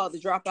out. It's called The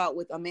Dropout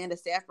with Amanda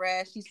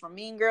Seyfried. She's from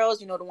Mean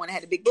Girls. You know, the one that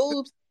had the big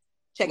boobs.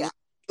 Check it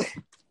out.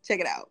 Check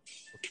it out.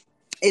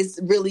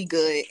 It's really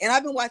good. And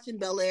I've been watching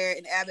Bel Air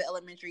and Abbott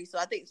Elementary, so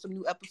I think some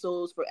new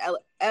episodes for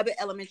Abbott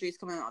Elementary is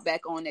coming out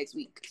back on next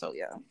week. So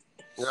yeah.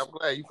 Yeah, I'm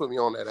glad you put me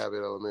on that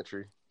Abbott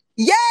Elementary.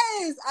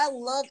 Yes, I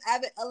love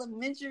Abbott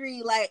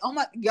Elementary. Like, oh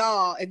my,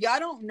 y'all, if y'all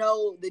don't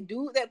know, the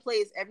dude that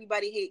plays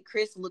Everybody Hate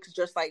Chris looks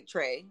just like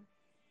Trey.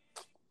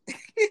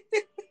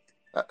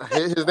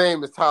 His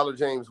name is Tyler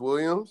James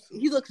Williams.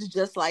 He looks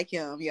just like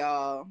him,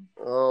 y'all.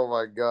 Oh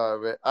my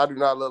God, man! I do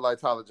not look like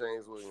Tyler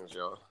James Williams,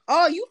 y'all.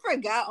 Oh, you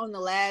forgot on the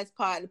last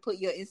pod to put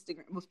your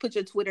put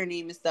your Twitter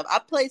name and stuff. I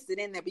placed it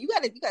in there, but you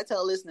gotta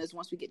tell listeners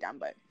once we get done.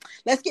 But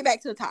let's get back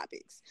to the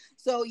topics.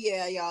 So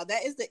yeah, y'all,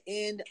 that is the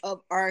end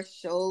of our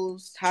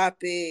show's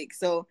topic.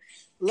 So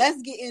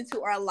let's get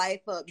into our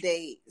life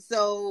update.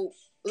 So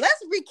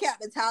let's recap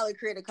the Tyler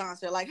Creator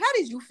concert. Like, how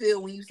did you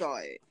feel when you saw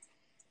it?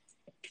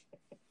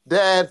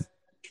 That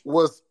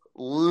was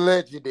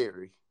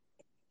legendary.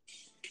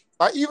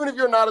 Like, even if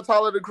you're not a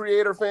Tyler the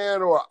Creator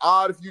fan or an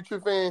Odd Future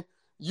fan,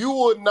 you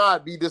would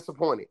not be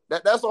disappointed.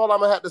 That's all I'm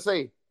gonna have to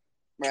say.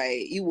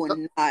 Right, you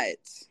would not.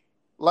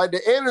 Like,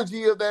 the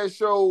energy of that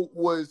show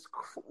was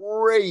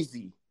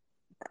crazy.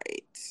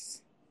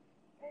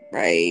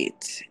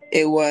 Right.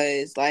 It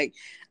was like,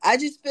 I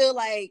just feel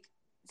like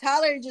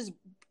Tyler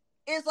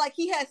it's like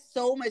he has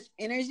so much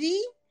energy,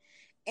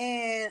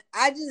 and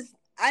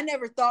I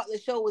never thought the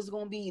show was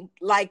going to be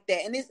like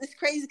that. And it's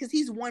crazy because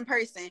he's one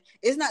person.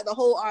 It's not the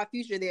whole Our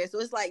Future there. So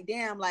it's like,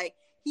 damn, like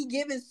he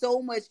giving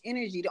so much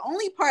energy. The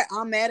only part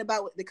I'm mad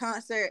about with the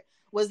concert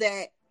was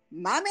that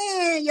my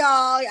man, y'all,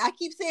 I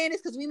keep saying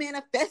this because we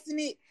manifesting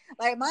it.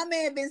 Like my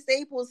man, Vince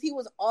Staples, he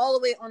was all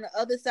the way on the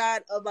other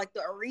side of like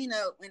the arena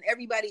when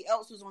everybody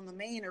else was on the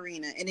main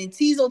arena. And then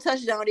Tizo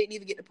Touchdown didn't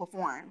even get to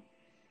perform.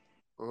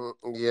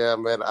 Yeah,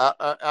 man.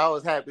 I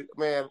was happy,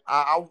 man.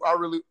 I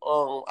really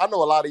I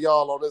know a lot of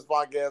y'all on this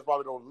podcast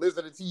probably don't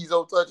listen to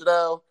Tizo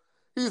Touchdown.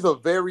 He's a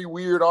very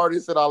weird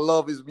artist, and I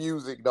love his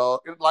music, dog.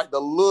 It's like the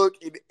look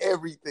and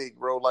everything,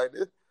 bro. Like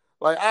this,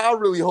 like I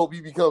really hope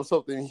he becomes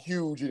something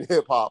huge in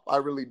hip hop. I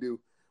really do.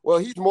 Well,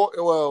 he's more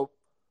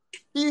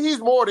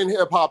than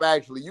hip hop.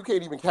 Actually, you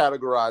can't even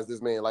categorize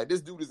this man. Like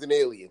this dude is an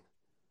alien.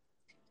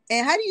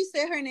 And how do you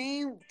say her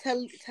name?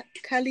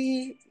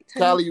 Kali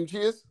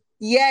Uchis?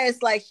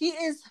 Yes, like she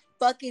is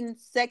fucking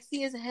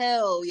sexy as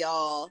hell,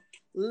 y'all.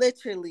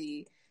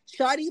 Literally.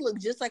 Shawty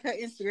looked just like her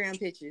Instagram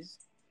pictures.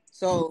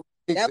 So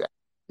exactly.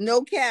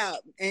 No cap.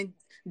 And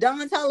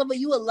Don Toliver,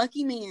 you a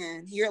lucky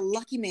man. You're a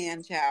lucky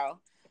man, child.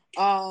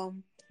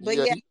 But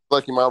yeah.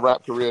 Lucky my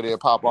rap career didn't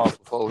pop off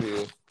before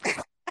here.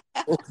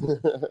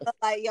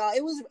 Like y'all,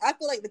 I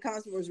feel like the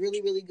concert was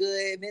really, really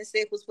good. Vince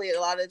Staples played a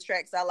lot of the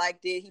tracks. I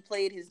liked it. He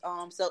played his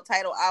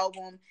self-titled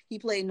album. He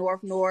played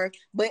North.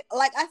 But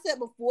like I said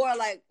before,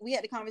 like we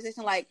had the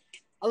conversation, like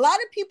a lot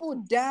of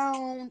people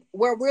down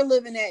where we're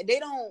living at, they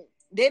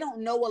don't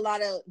know a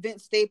lot of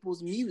Vince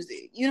Staples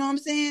music. You know what I'm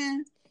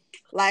saying?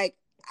 Like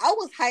I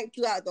was hyped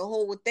throughout the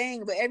whole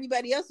thing, but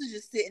everybody else was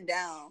just sitting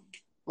down.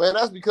 Man,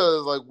 that's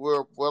because like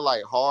we're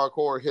like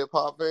hardcore hip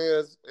hop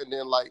fans, and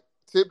then like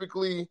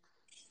typically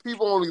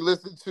people only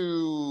listen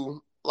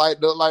to like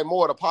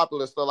more of the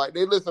popular stuff. Like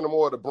they listen to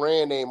more of the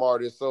brand name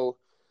artists. So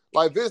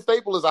like Vince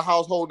Staples is a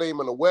household name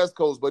on the West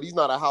Coast, but he's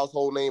not a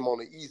household name on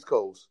the East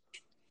Coast.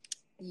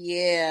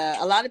 Yeah,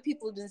 a lot of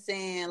people have been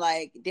saying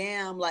like,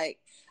 damn, like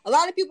a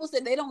lot of people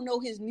said they don't know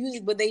his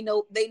music, but they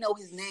know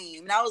his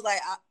name. And I was like,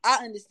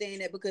 I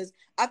understand that because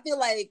I feel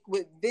like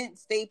with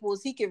Vince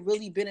Staples, he can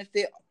really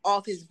benefit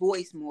off his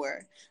voice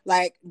more,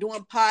 like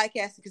doing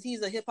podcasts because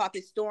he's a hip hop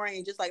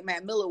historian, just like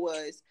Matt Miller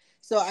was.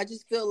 So I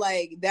just feel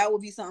like that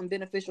would be something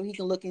beneficial he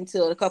can look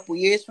into a couple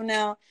years from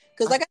now.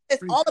 Because like I said,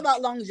 it's all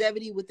about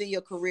longevity within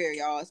your career,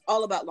 y'all. It's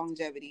all about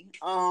longevity.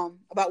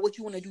 About what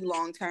you want to do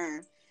long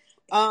term.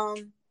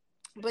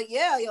 But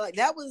yeah, like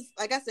that was,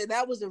 like I said,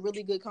 that was a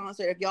really good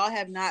concert. If y'all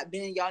have not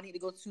been, y'all need to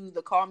go to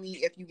the Call Me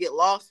If You Get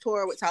Lost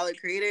tour with Tyler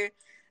Creator.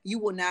 You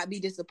will not be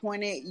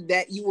disappointed.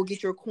 That you will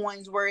get your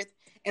coins worth.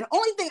 And the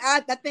only thing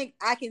I think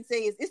I can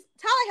say is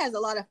Tyler has a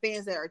lot of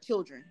fans that are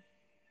children,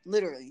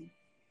 literally.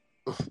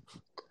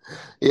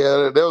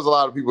 Yeah, there was a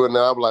lot of people in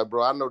there. I'm like,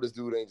 bro, I know this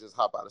dude ain't just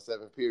hop out of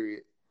 7th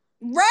period.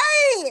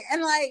 Right.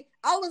 And like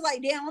I was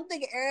like, damn, I'm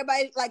thinking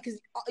everybody, like, because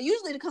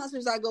usually the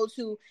concerts I go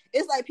to,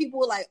 it's like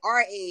people like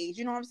our age,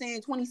 you know what I'm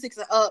saying, 26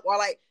 and up, or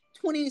like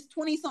 20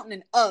 something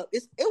and up.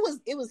 It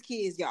was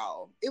kids,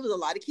 y'all. It was a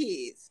lot of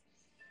kids.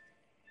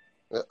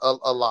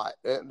 A lot.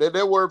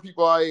 There were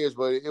people our age,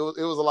 but it was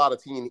a lot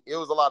of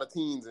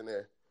teens in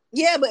there.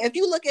 Yeah, but if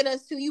you look at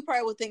us too, you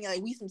probably would think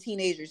like we some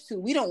teenagers too.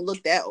 We don't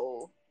look that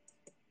old.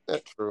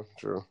 That's true.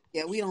 True.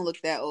 Yeah, we don't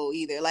look that old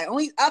either. Like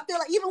only I feel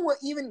like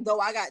even though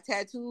I got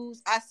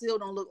tattoos, I still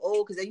don't look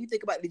old because if you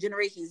think about the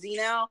Generation Z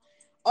now,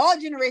 all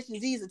Generation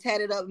Z's are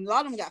tatted up and a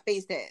lot of them got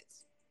face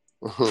tats.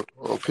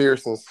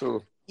 Piercings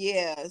too.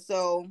 Yeah,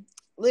 so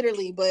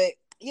literally, but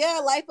yeah,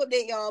 life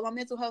update, y'all. My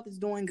mental health is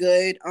doing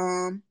good.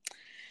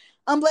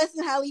 I'm blessed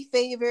and highly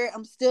favored.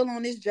 I'm still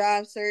on this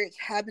job search.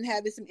 I've been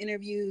having some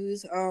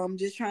interviews.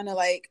 Just trying to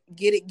like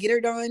get her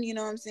done. You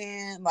know what I'm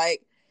saying?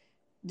 Like,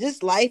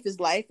 just life is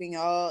life, and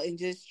y'all, and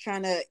just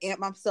trying to amp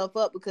myself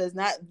up because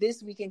not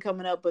this weekend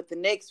coming up, but the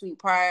next week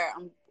prior,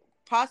 I'm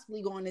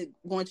possibly going to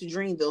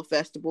Dreamville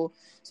Festival,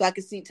 so I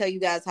can tell you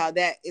guys how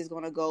that is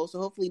going to go. So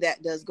hopefully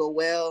that does go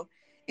well.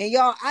 And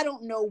y'all, I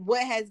don't know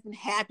what has been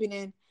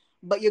happening,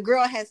 but your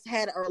girl has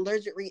had an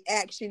allergic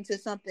reaction to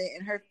something,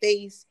 and her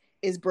face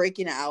is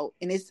breaking out,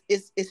 and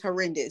it's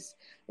horrendous.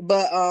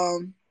 But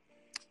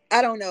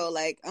I don't know.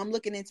 Like, I'm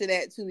looking into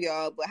that too,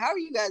 y'all. But how are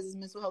you guys'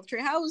 mental health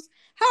trend? How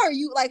are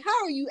you? Like,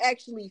 how are you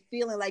actually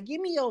feeling? Like, give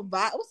me your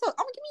vibe. What's up?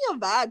 I'm gonna give me a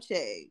vibe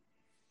check.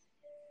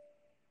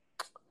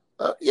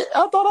 Yeah,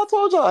 I thought I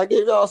told y'all I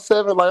gave y'all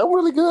 7. Like, I'm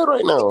really good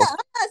right now. Yeah, I'm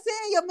not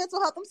saying your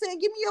mental health. I'm saying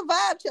give me your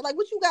vibe check. Like,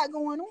 what you got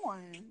going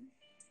on?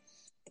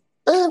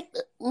 And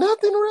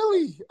nothing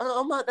really.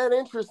 I'm not that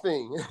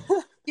interesting.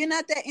 You're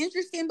not that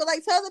interesting, but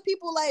like, tell the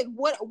people like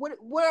what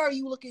are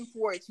you looking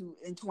forward to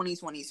in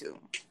 2022?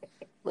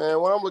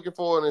 Man, what I'm looking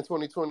for in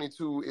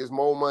 2022 is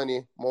more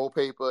money, more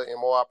paper, and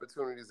more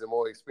opportunities and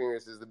more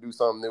experiences to do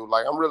something new.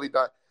 Like, I'm really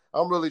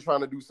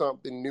trying to do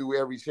something new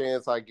every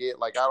chance I get.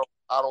 Like, I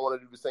don't want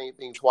to do the same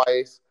thing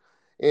twice,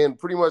 and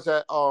pretty much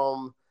have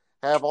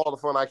all the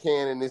fun I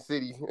can in this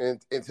city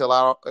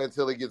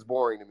until it gets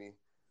boring to me.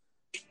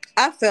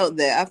 I felt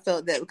that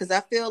because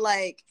I feel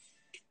like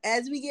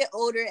as we get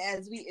older,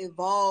 as we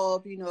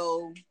evolve,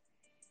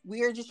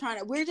 we're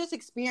just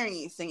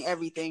experiencing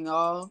everything,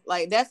 y'all.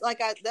 Like that's what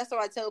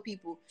I tell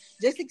people.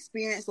 Just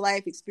experience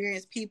life,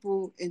 experience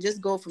people, and just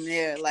go from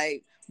there.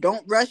 Like,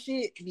 don't rush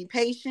it, be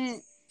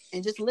patient,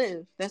 and just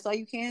live. That's all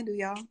you can do,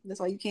 y'all.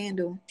 That's all you can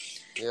do.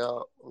 Yeah,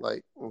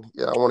 like,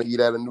 yeah, I want to eat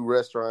at a new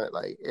restaurant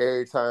like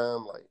every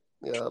time. Like,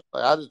 yeah,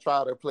 like I just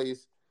tried a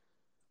place.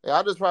 Yeah,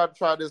 I just tried to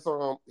try this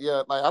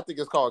yeah, like I think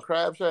it's called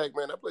Crab Shack,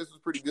 man. That place was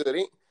pretty good.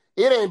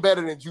 It ain't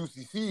better than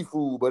Juicy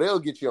Seafood, but it'll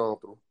get you on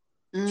through.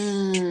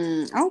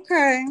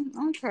 Okay,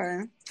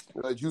 okay.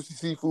 Juicy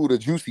Seafood or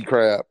Juicy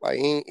Crab. Like,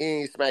 it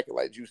ain't smacking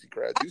like Juicy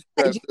Crab. Juicy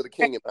Crab's still the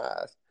king in my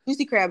eyes.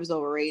 Juicy crab is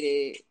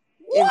overrated.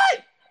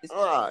 What?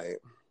 All right.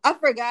 I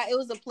forgot it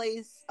was a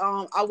place.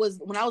 I was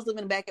when I was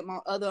living back at my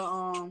other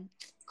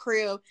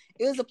crib.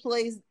 It was a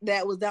place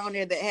that was down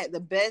there that had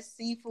the best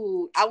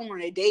seafood. I went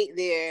on a date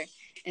there,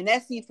 and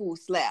that seafood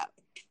slapped.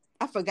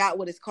 I forgot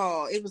what it's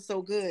called. It was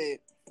so good.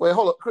 Wait,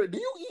 hold up. Do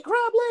you eat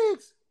crab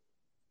legs?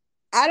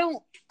 I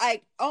don't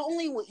like. I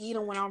only will eat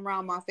them when I'm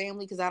around my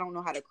family because I don't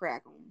know how to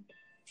crack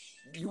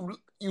them.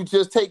 You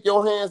just take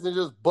your hands and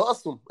just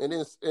bust them, and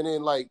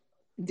then like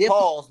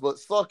pause, but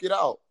suck it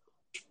out.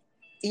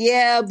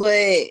 Yeah,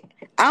 but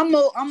I'm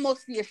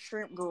mostly a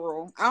shrimp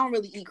girl. I don't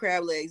really eat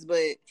crab legs,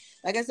 but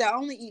like I said, I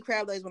only eat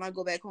crab legs when I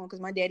go back home because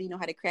my daddy know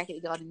how to crack it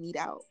and got the meat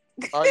out.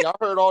 All right, y'all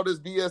heard all this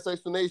BS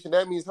explanation.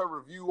 That means her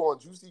review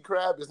on Juicy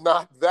Crab is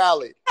not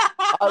valid.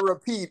 I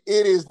repeat,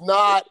 it is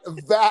not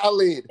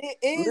valid. It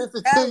is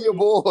Listen valid. to your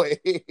boy.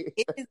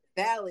 It is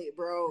valid,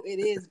 bro. It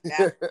is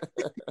valid.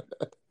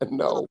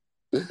 No.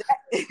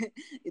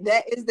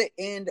 That is the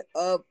end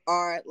of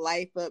our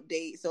life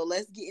update. So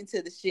let's get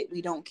into the shit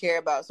we don't care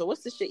about. So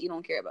what's the shit you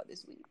don't care about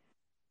this week?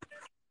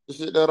 The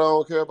shit that I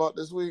don't care about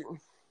this week?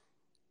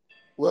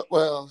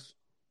 Well,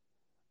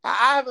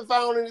 I haven't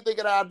found anything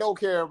that I don't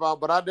care about,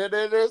 but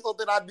there's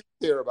something I do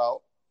care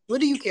about.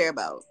 What do you care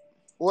about?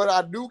 What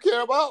I do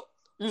care about?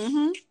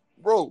 Mm-hmm.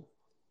 Bro,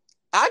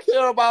 I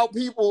care about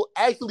people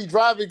actually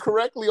driving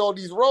correctly on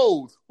these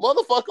roads.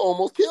 Motherfucker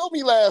almost killed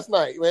me last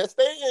night, man.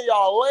 Stay in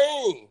y'all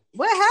lane.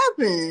 What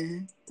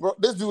happened? Bro,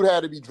 this dude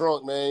had to be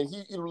drunk, man.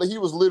 He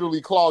was literally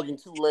clogging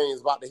 2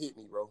 lanes about to hit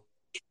me, bro.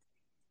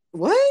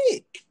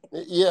 What?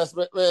 Yes,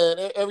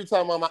 man. Every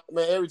time I'm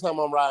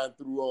riding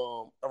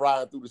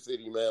through the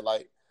city, man,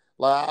 like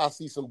I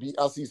see some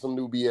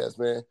new BS,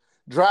 man.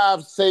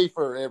 Drive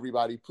safer,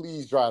 everybody.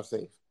 Please drive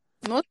safe.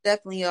 Most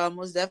definitely, y'all.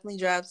 Most definitely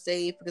drive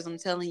safe because I'm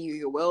telling you,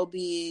 your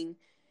well-being.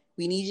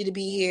 We need you to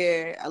be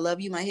here. I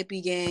love you, my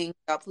hippie gang.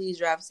 Y'all, please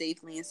drive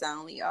safely and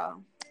soundly,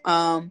 y'all.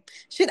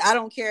 Shit, I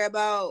don't care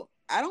about.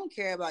 I don't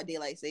care about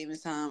daylight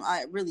savings time.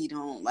 I really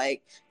don't.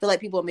 Like, feel like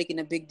people are making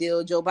a big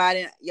deal. Joe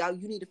Biden, y'all,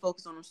 you need to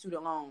focus on them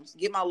student loans.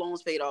 Get my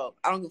loans paid off.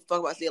 I don't give a fuck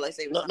about daylight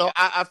savings time. No,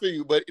 I feel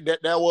you, but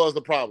that was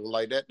the problem.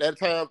 Like that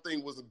time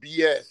thing was a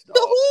BS. Dog.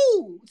 To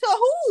who? To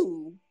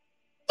who?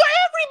 For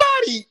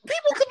everybody.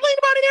 People complain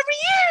about it every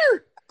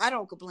year. I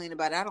don't complain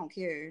about it. I don't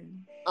care.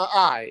 All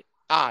right.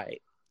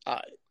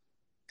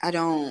 I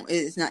don't.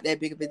 It's not that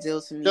big of a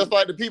deal to me. Just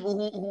like the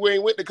people who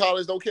ain't went to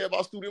college don't care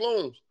about student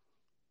loans.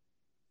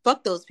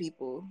 Fuck those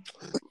people.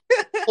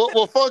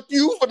 well, fuck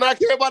you for not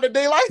caring about the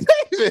daylight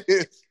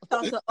savings.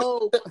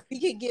 So, we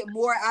can get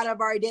more out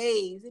of our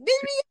days. Bitch, we get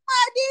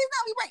 5 days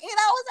now. We work 8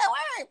 hours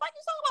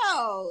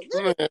out.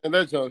 Man,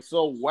 that joke's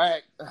so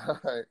whack.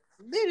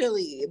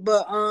 Literally.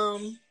 But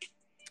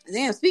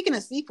damn, speaking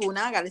of seafood,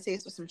 now I gotta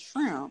taste for some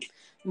shrimp.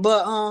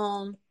 But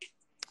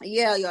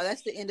yeah, y'all,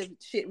 that's the end of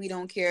shit we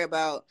don't care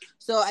about.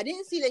 So I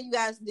didn't see that you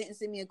guys didn't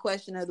send me a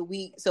question of the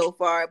week so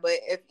far, but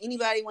if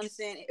anybody want to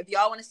send, if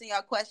y'all want to send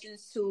y'all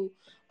questions to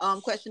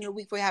question of the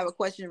week, for you have a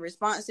question and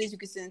responses, you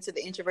can send it to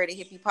the Introverted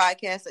Hippie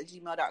Podcast at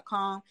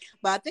gmail.com.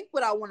 But I think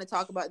what I want to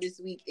talk about this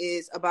week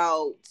is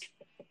about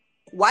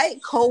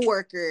white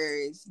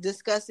coworkers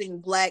discussing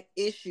black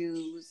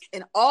issues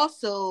and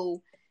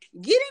also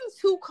getting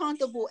too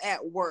comfortable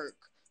at work.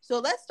 So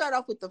let's start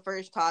off with the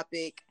first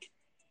topic.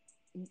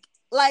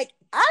 Like,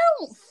 I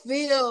don't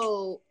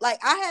feel like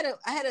I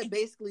had a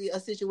basically a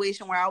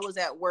situation where I was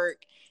at work,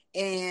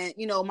 and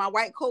my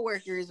white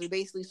coworkers were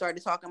basically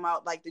started talking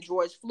about like the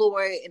George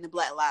Floyd and the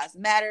Black Lives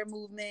Matter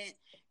movement,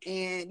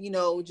 and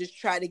just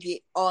try to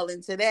get all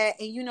into that.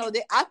 And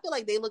I feel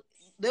like they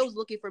was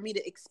looking for me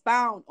to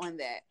expound on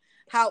that.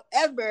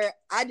 However,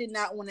 I did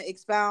not want to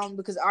expound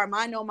because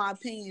I know my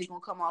opinion is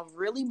gonna come off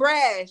really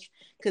brash,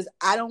 because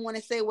I don't want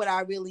to say what I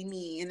really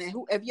mean. And then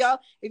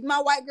if my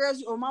white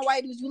girls or my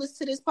white dudes, you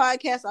listen to this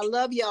podcast, I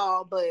love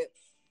y'all, but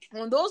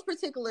on those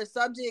particular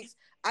subjects,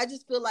 I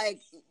just feel like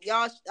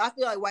I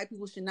feel like white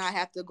people should not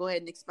have to go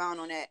ahead and expound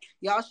on that.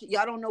 Y'all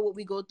don't know what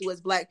we go through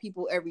as black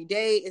people every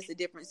day. It's a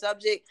different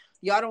subject.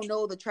 Y'all don't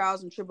know the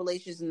trials and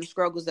tribulations and the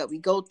struggles that we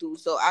go through.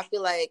 So I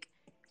feel like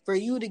for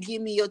you to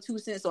give me your 2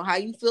 cents on how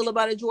you feel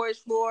about a George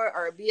Floyd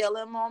or a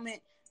BLM moment,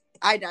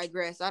 I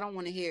digress. I don't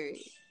want to hear it.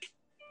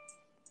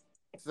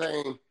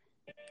 Same.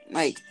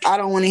 Like, I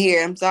don't want to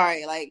hear it. I'm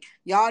sorry. Like,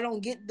 y'all have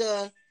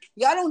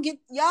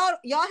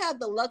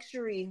the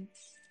luxury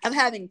of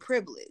having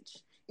privilege.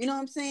 You know what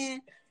I'm saying?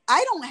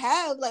 We don't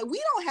have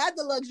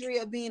the luxury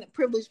of being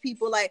privileged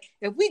people. Like,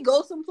 if we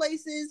go some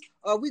places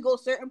or we go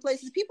certain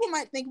places, people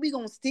might think we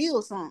gonna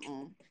steal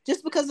something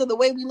just because of the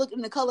way we look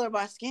and the color of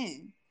our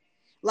skin.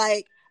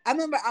 Like, I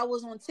remember I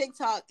was on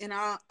TikTok and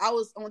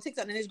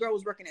and this girl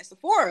was working at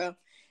Sephora,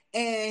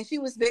 and she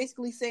was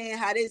basically saying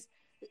how it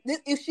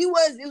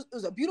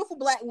was a beautiful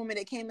black woman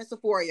that came in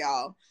Sephora,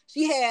 y'all.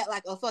 She had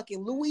like a fucking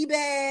Louis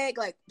bag,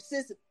 like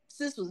sis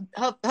was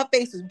her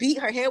face was beat,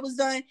 her hair was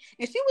done,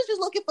 and she was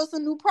just looking for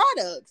some new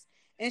products.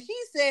 And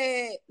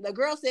the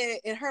girl said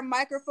in her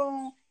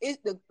microphone,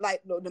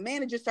 the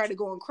manager started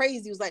going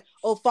crazy. He was like,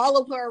 "Oh,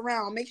 follow her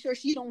around, make sure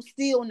she don't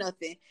steal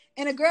nothing."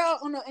 And the girl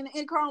in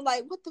the car,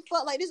 like, "What the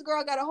fuck? Like, this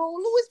girl got a whole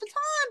Louis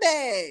Vuitton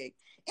bag,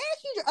 and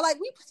she like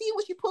we see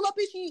when she pull up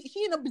and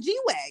she in a G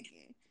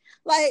wagon,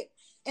 like."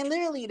 And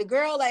literally, the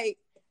girl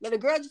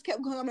just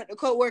kept coming at the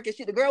co-worker.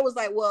 The girl was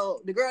like,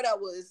 well, the girl that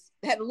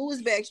had the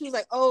Louis bag, she was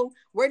like, oh,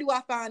 where do I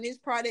find this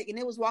product? And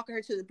it was walking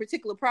her to the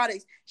particular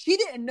products. She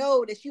didn't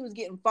know that she was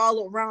getting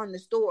followed around the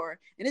store.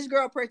 And this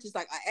girl purchased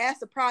like an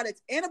ass of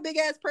products and a big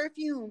ass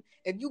perfume.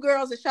 If you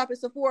girls that shop at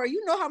Sephora,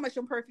 you know how much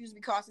some perfumes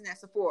be costing at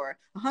Sephora,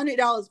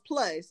 $100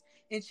 plus,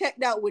 and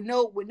checked out with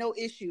no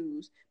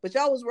issues. But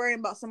y'all was worrying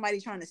about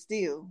somebody trying to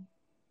steal,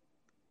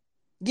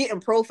 getting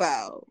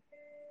profiled.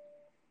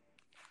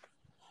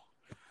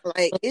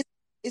 Like,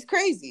 it's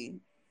crazy.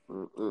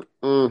 That's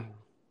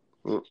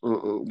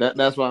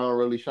why I don't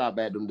really shop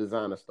at them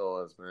designer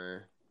stores,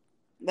 man.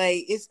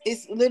 Like, it's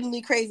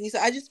literally crazy. So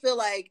I just feel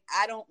like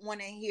I don't want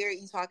to hear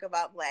you talk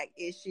about black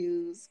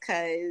issues,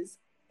 because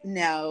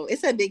no,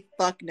 it's a big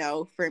fuck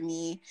no for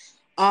me.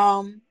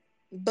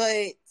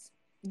 But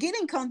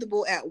getting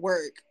comfortable at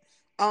work.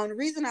 The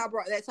reason I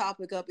brought that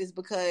topic up is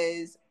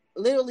because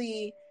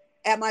literally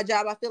at my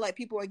job, I feel like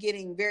people are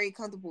getting very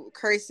comfortable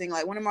cursing.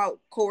 Like, one of my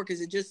coworkers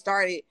that just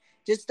started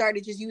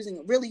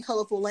using really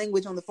colorful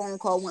language on the phone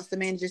call once the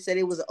manager said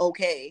it was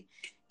okay.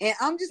 And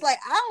I'm just like,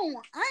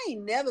 I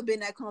ain't never been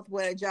that comfortable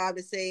at a job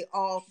to say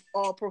all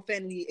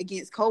profanity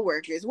against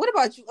coworkers. What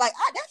about you? Like,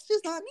 that's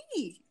just not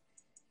me.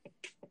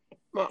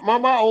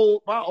 My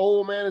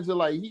old manager,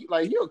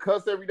 he'll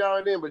cuss every now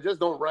and then, but just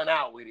don't run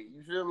out with it.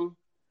 You feel me?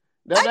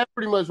 That's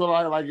pretty much what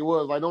it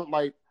was. Like, don't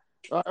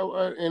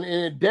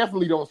and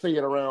definitely don't say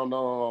it around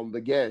the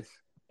guests.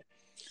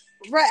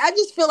 Right. I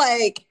just feel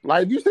like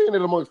if you're saying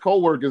it amongst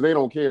coworkers, they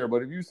don't care.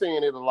 But if you're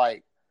saying it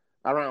like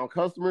around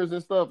customers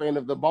and stuff, and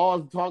if the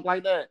boss talk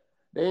like that,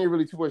 they ain't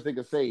really too much they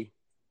can say.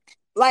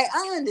 Like,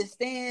 I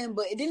understand,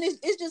 but then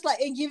it's just like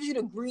it gives you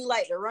the green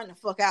light to run the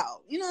fuck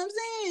out. You know what I'm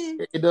saying?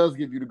 It does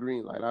give you the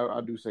green light.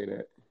 I do say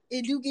that.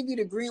 It do give you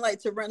the green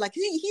light to run. Like,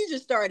 he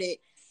just started,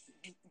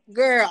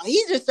 girl.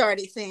 He just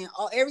started saying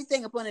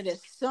everything up under the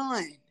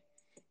sun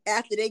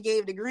after they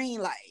gave the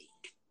green light,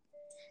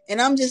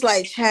 and I'm just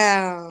like,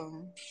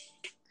 child.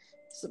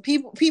 So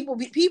people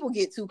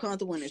get too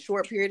comfortable in a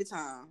short period of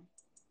time,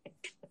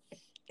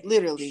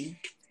 literally.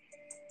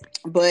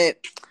 But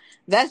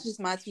that's just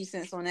my 2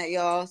 cents on that,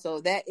 y'all. So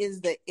that is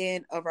the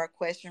end of our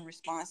question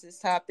responses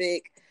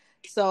topic.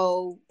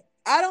 So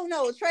I don't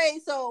know, Trey.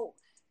 So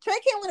Trey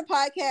came on the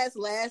podcast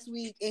last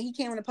week, and he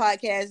came on the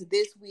podcast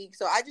this week.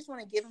 So I just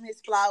want to give him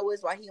his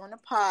flowers while he on the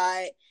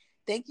pod.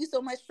 Thank you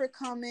so much for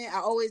coming.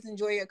 I always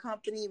enjoy your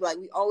company. Like,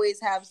 we always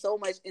have so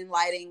much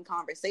enlightening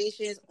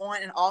conversations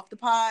on and off the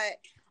pod.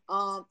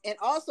 And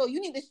also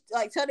you need to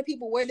like tell the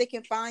people where they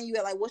can find you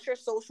at. Like, what's your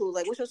socials?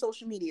 Like, what's your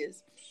social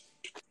medias?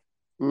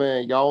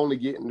 Man, y'all only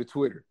getting the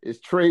Twitter. It's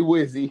Trey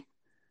Wizzy,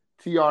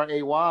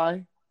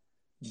 TRAY1ZZY.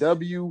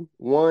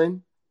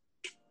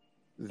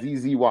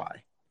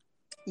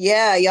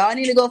 Yeah, y'all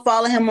need to go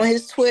follow him on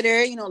his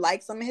Twitter,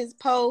 like some of his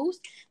posts.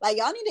 Like,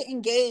 y'all need to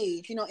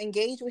engage,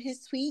 engage with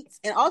his tweets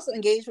and also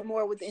engage with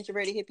more with the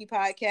Introverted Hippie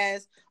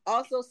podcast.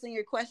 Also, send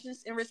your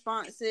questions and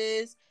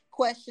responses,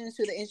 questions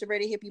to the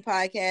Introverted Hippie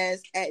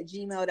podcast at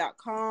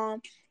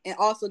gmail.com. And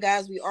also,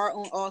 guys, we are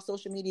on all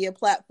social media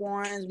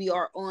platforms. We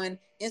are on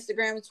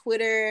Instagram,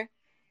 Twitter.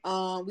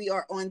 We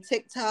are on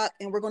TikTok,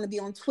 and we're going to be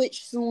on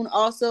Twitch soon.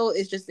 Also,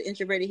 it's just the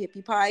Introverted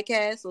Hippie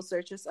podcast. So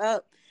search us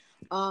up.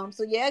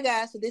 So yeah,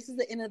 guys, so this is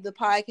the end of the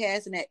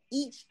podcast, and at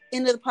each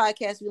end of the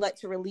podcast we like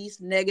to release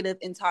negative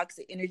and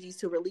toxic energies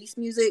to release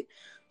music.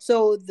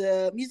 So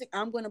the music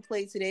I'm going to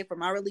play today for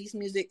my release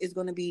music is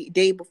going to be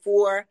Day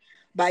Before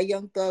by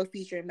Young Thug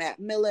featuring Matt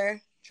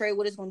Miller. Trey,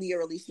 what is going to be your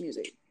release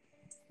music?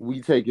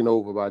 We Taking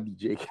Over by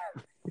DJ.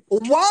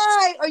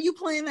 Why are you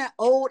playing that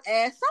old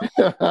ass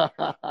song?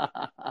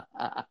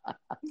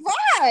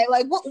 Why?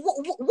 Like what?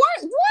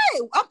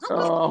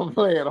 I'm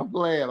playing.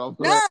 Nah,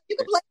 you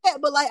can play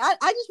that, but like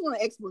I just want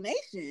an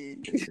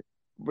explanation.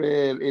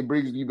 Man, it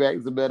brings me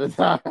back to better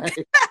times.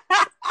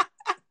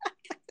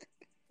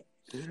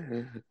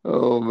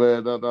 Oh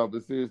man, no,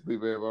 but seriously,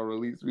 man, my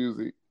release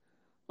music.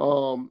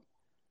 There's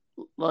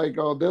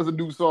a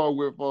new song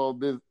with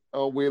with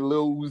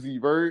Lil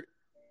Uzi Vert.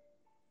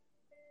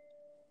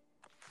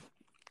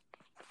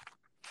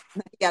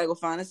 You gotta go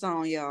find a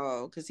song,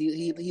 y'all, because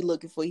he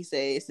looking for. He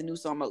said it's a new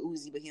song about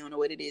Uzi, but he don't know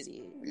what it is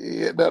yet.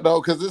 Yeah, no,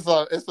 because it's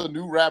a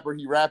new rapper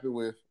he rapping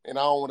with, and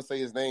I don't want to say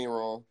his name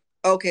wrong.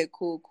 Okay,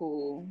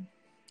 cool.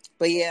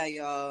 But yeah,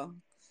 y'all,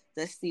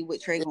 let's see what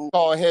Trey It's going.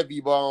 called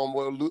Heavy Bomb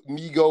with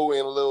Migo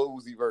and Lil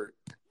Uzi Vert.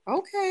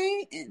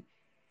 Okay, and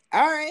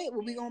all right,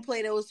 well, we gonna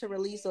play those to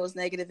release those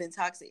negative and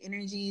toxic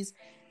energies,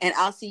 and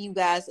I'll see you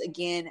guys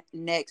again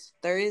next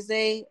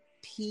Thursday.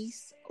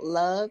 Peace,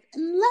 love,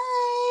 and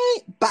light.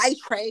 Bye,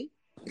 Trey.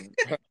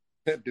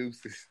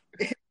 Deuces.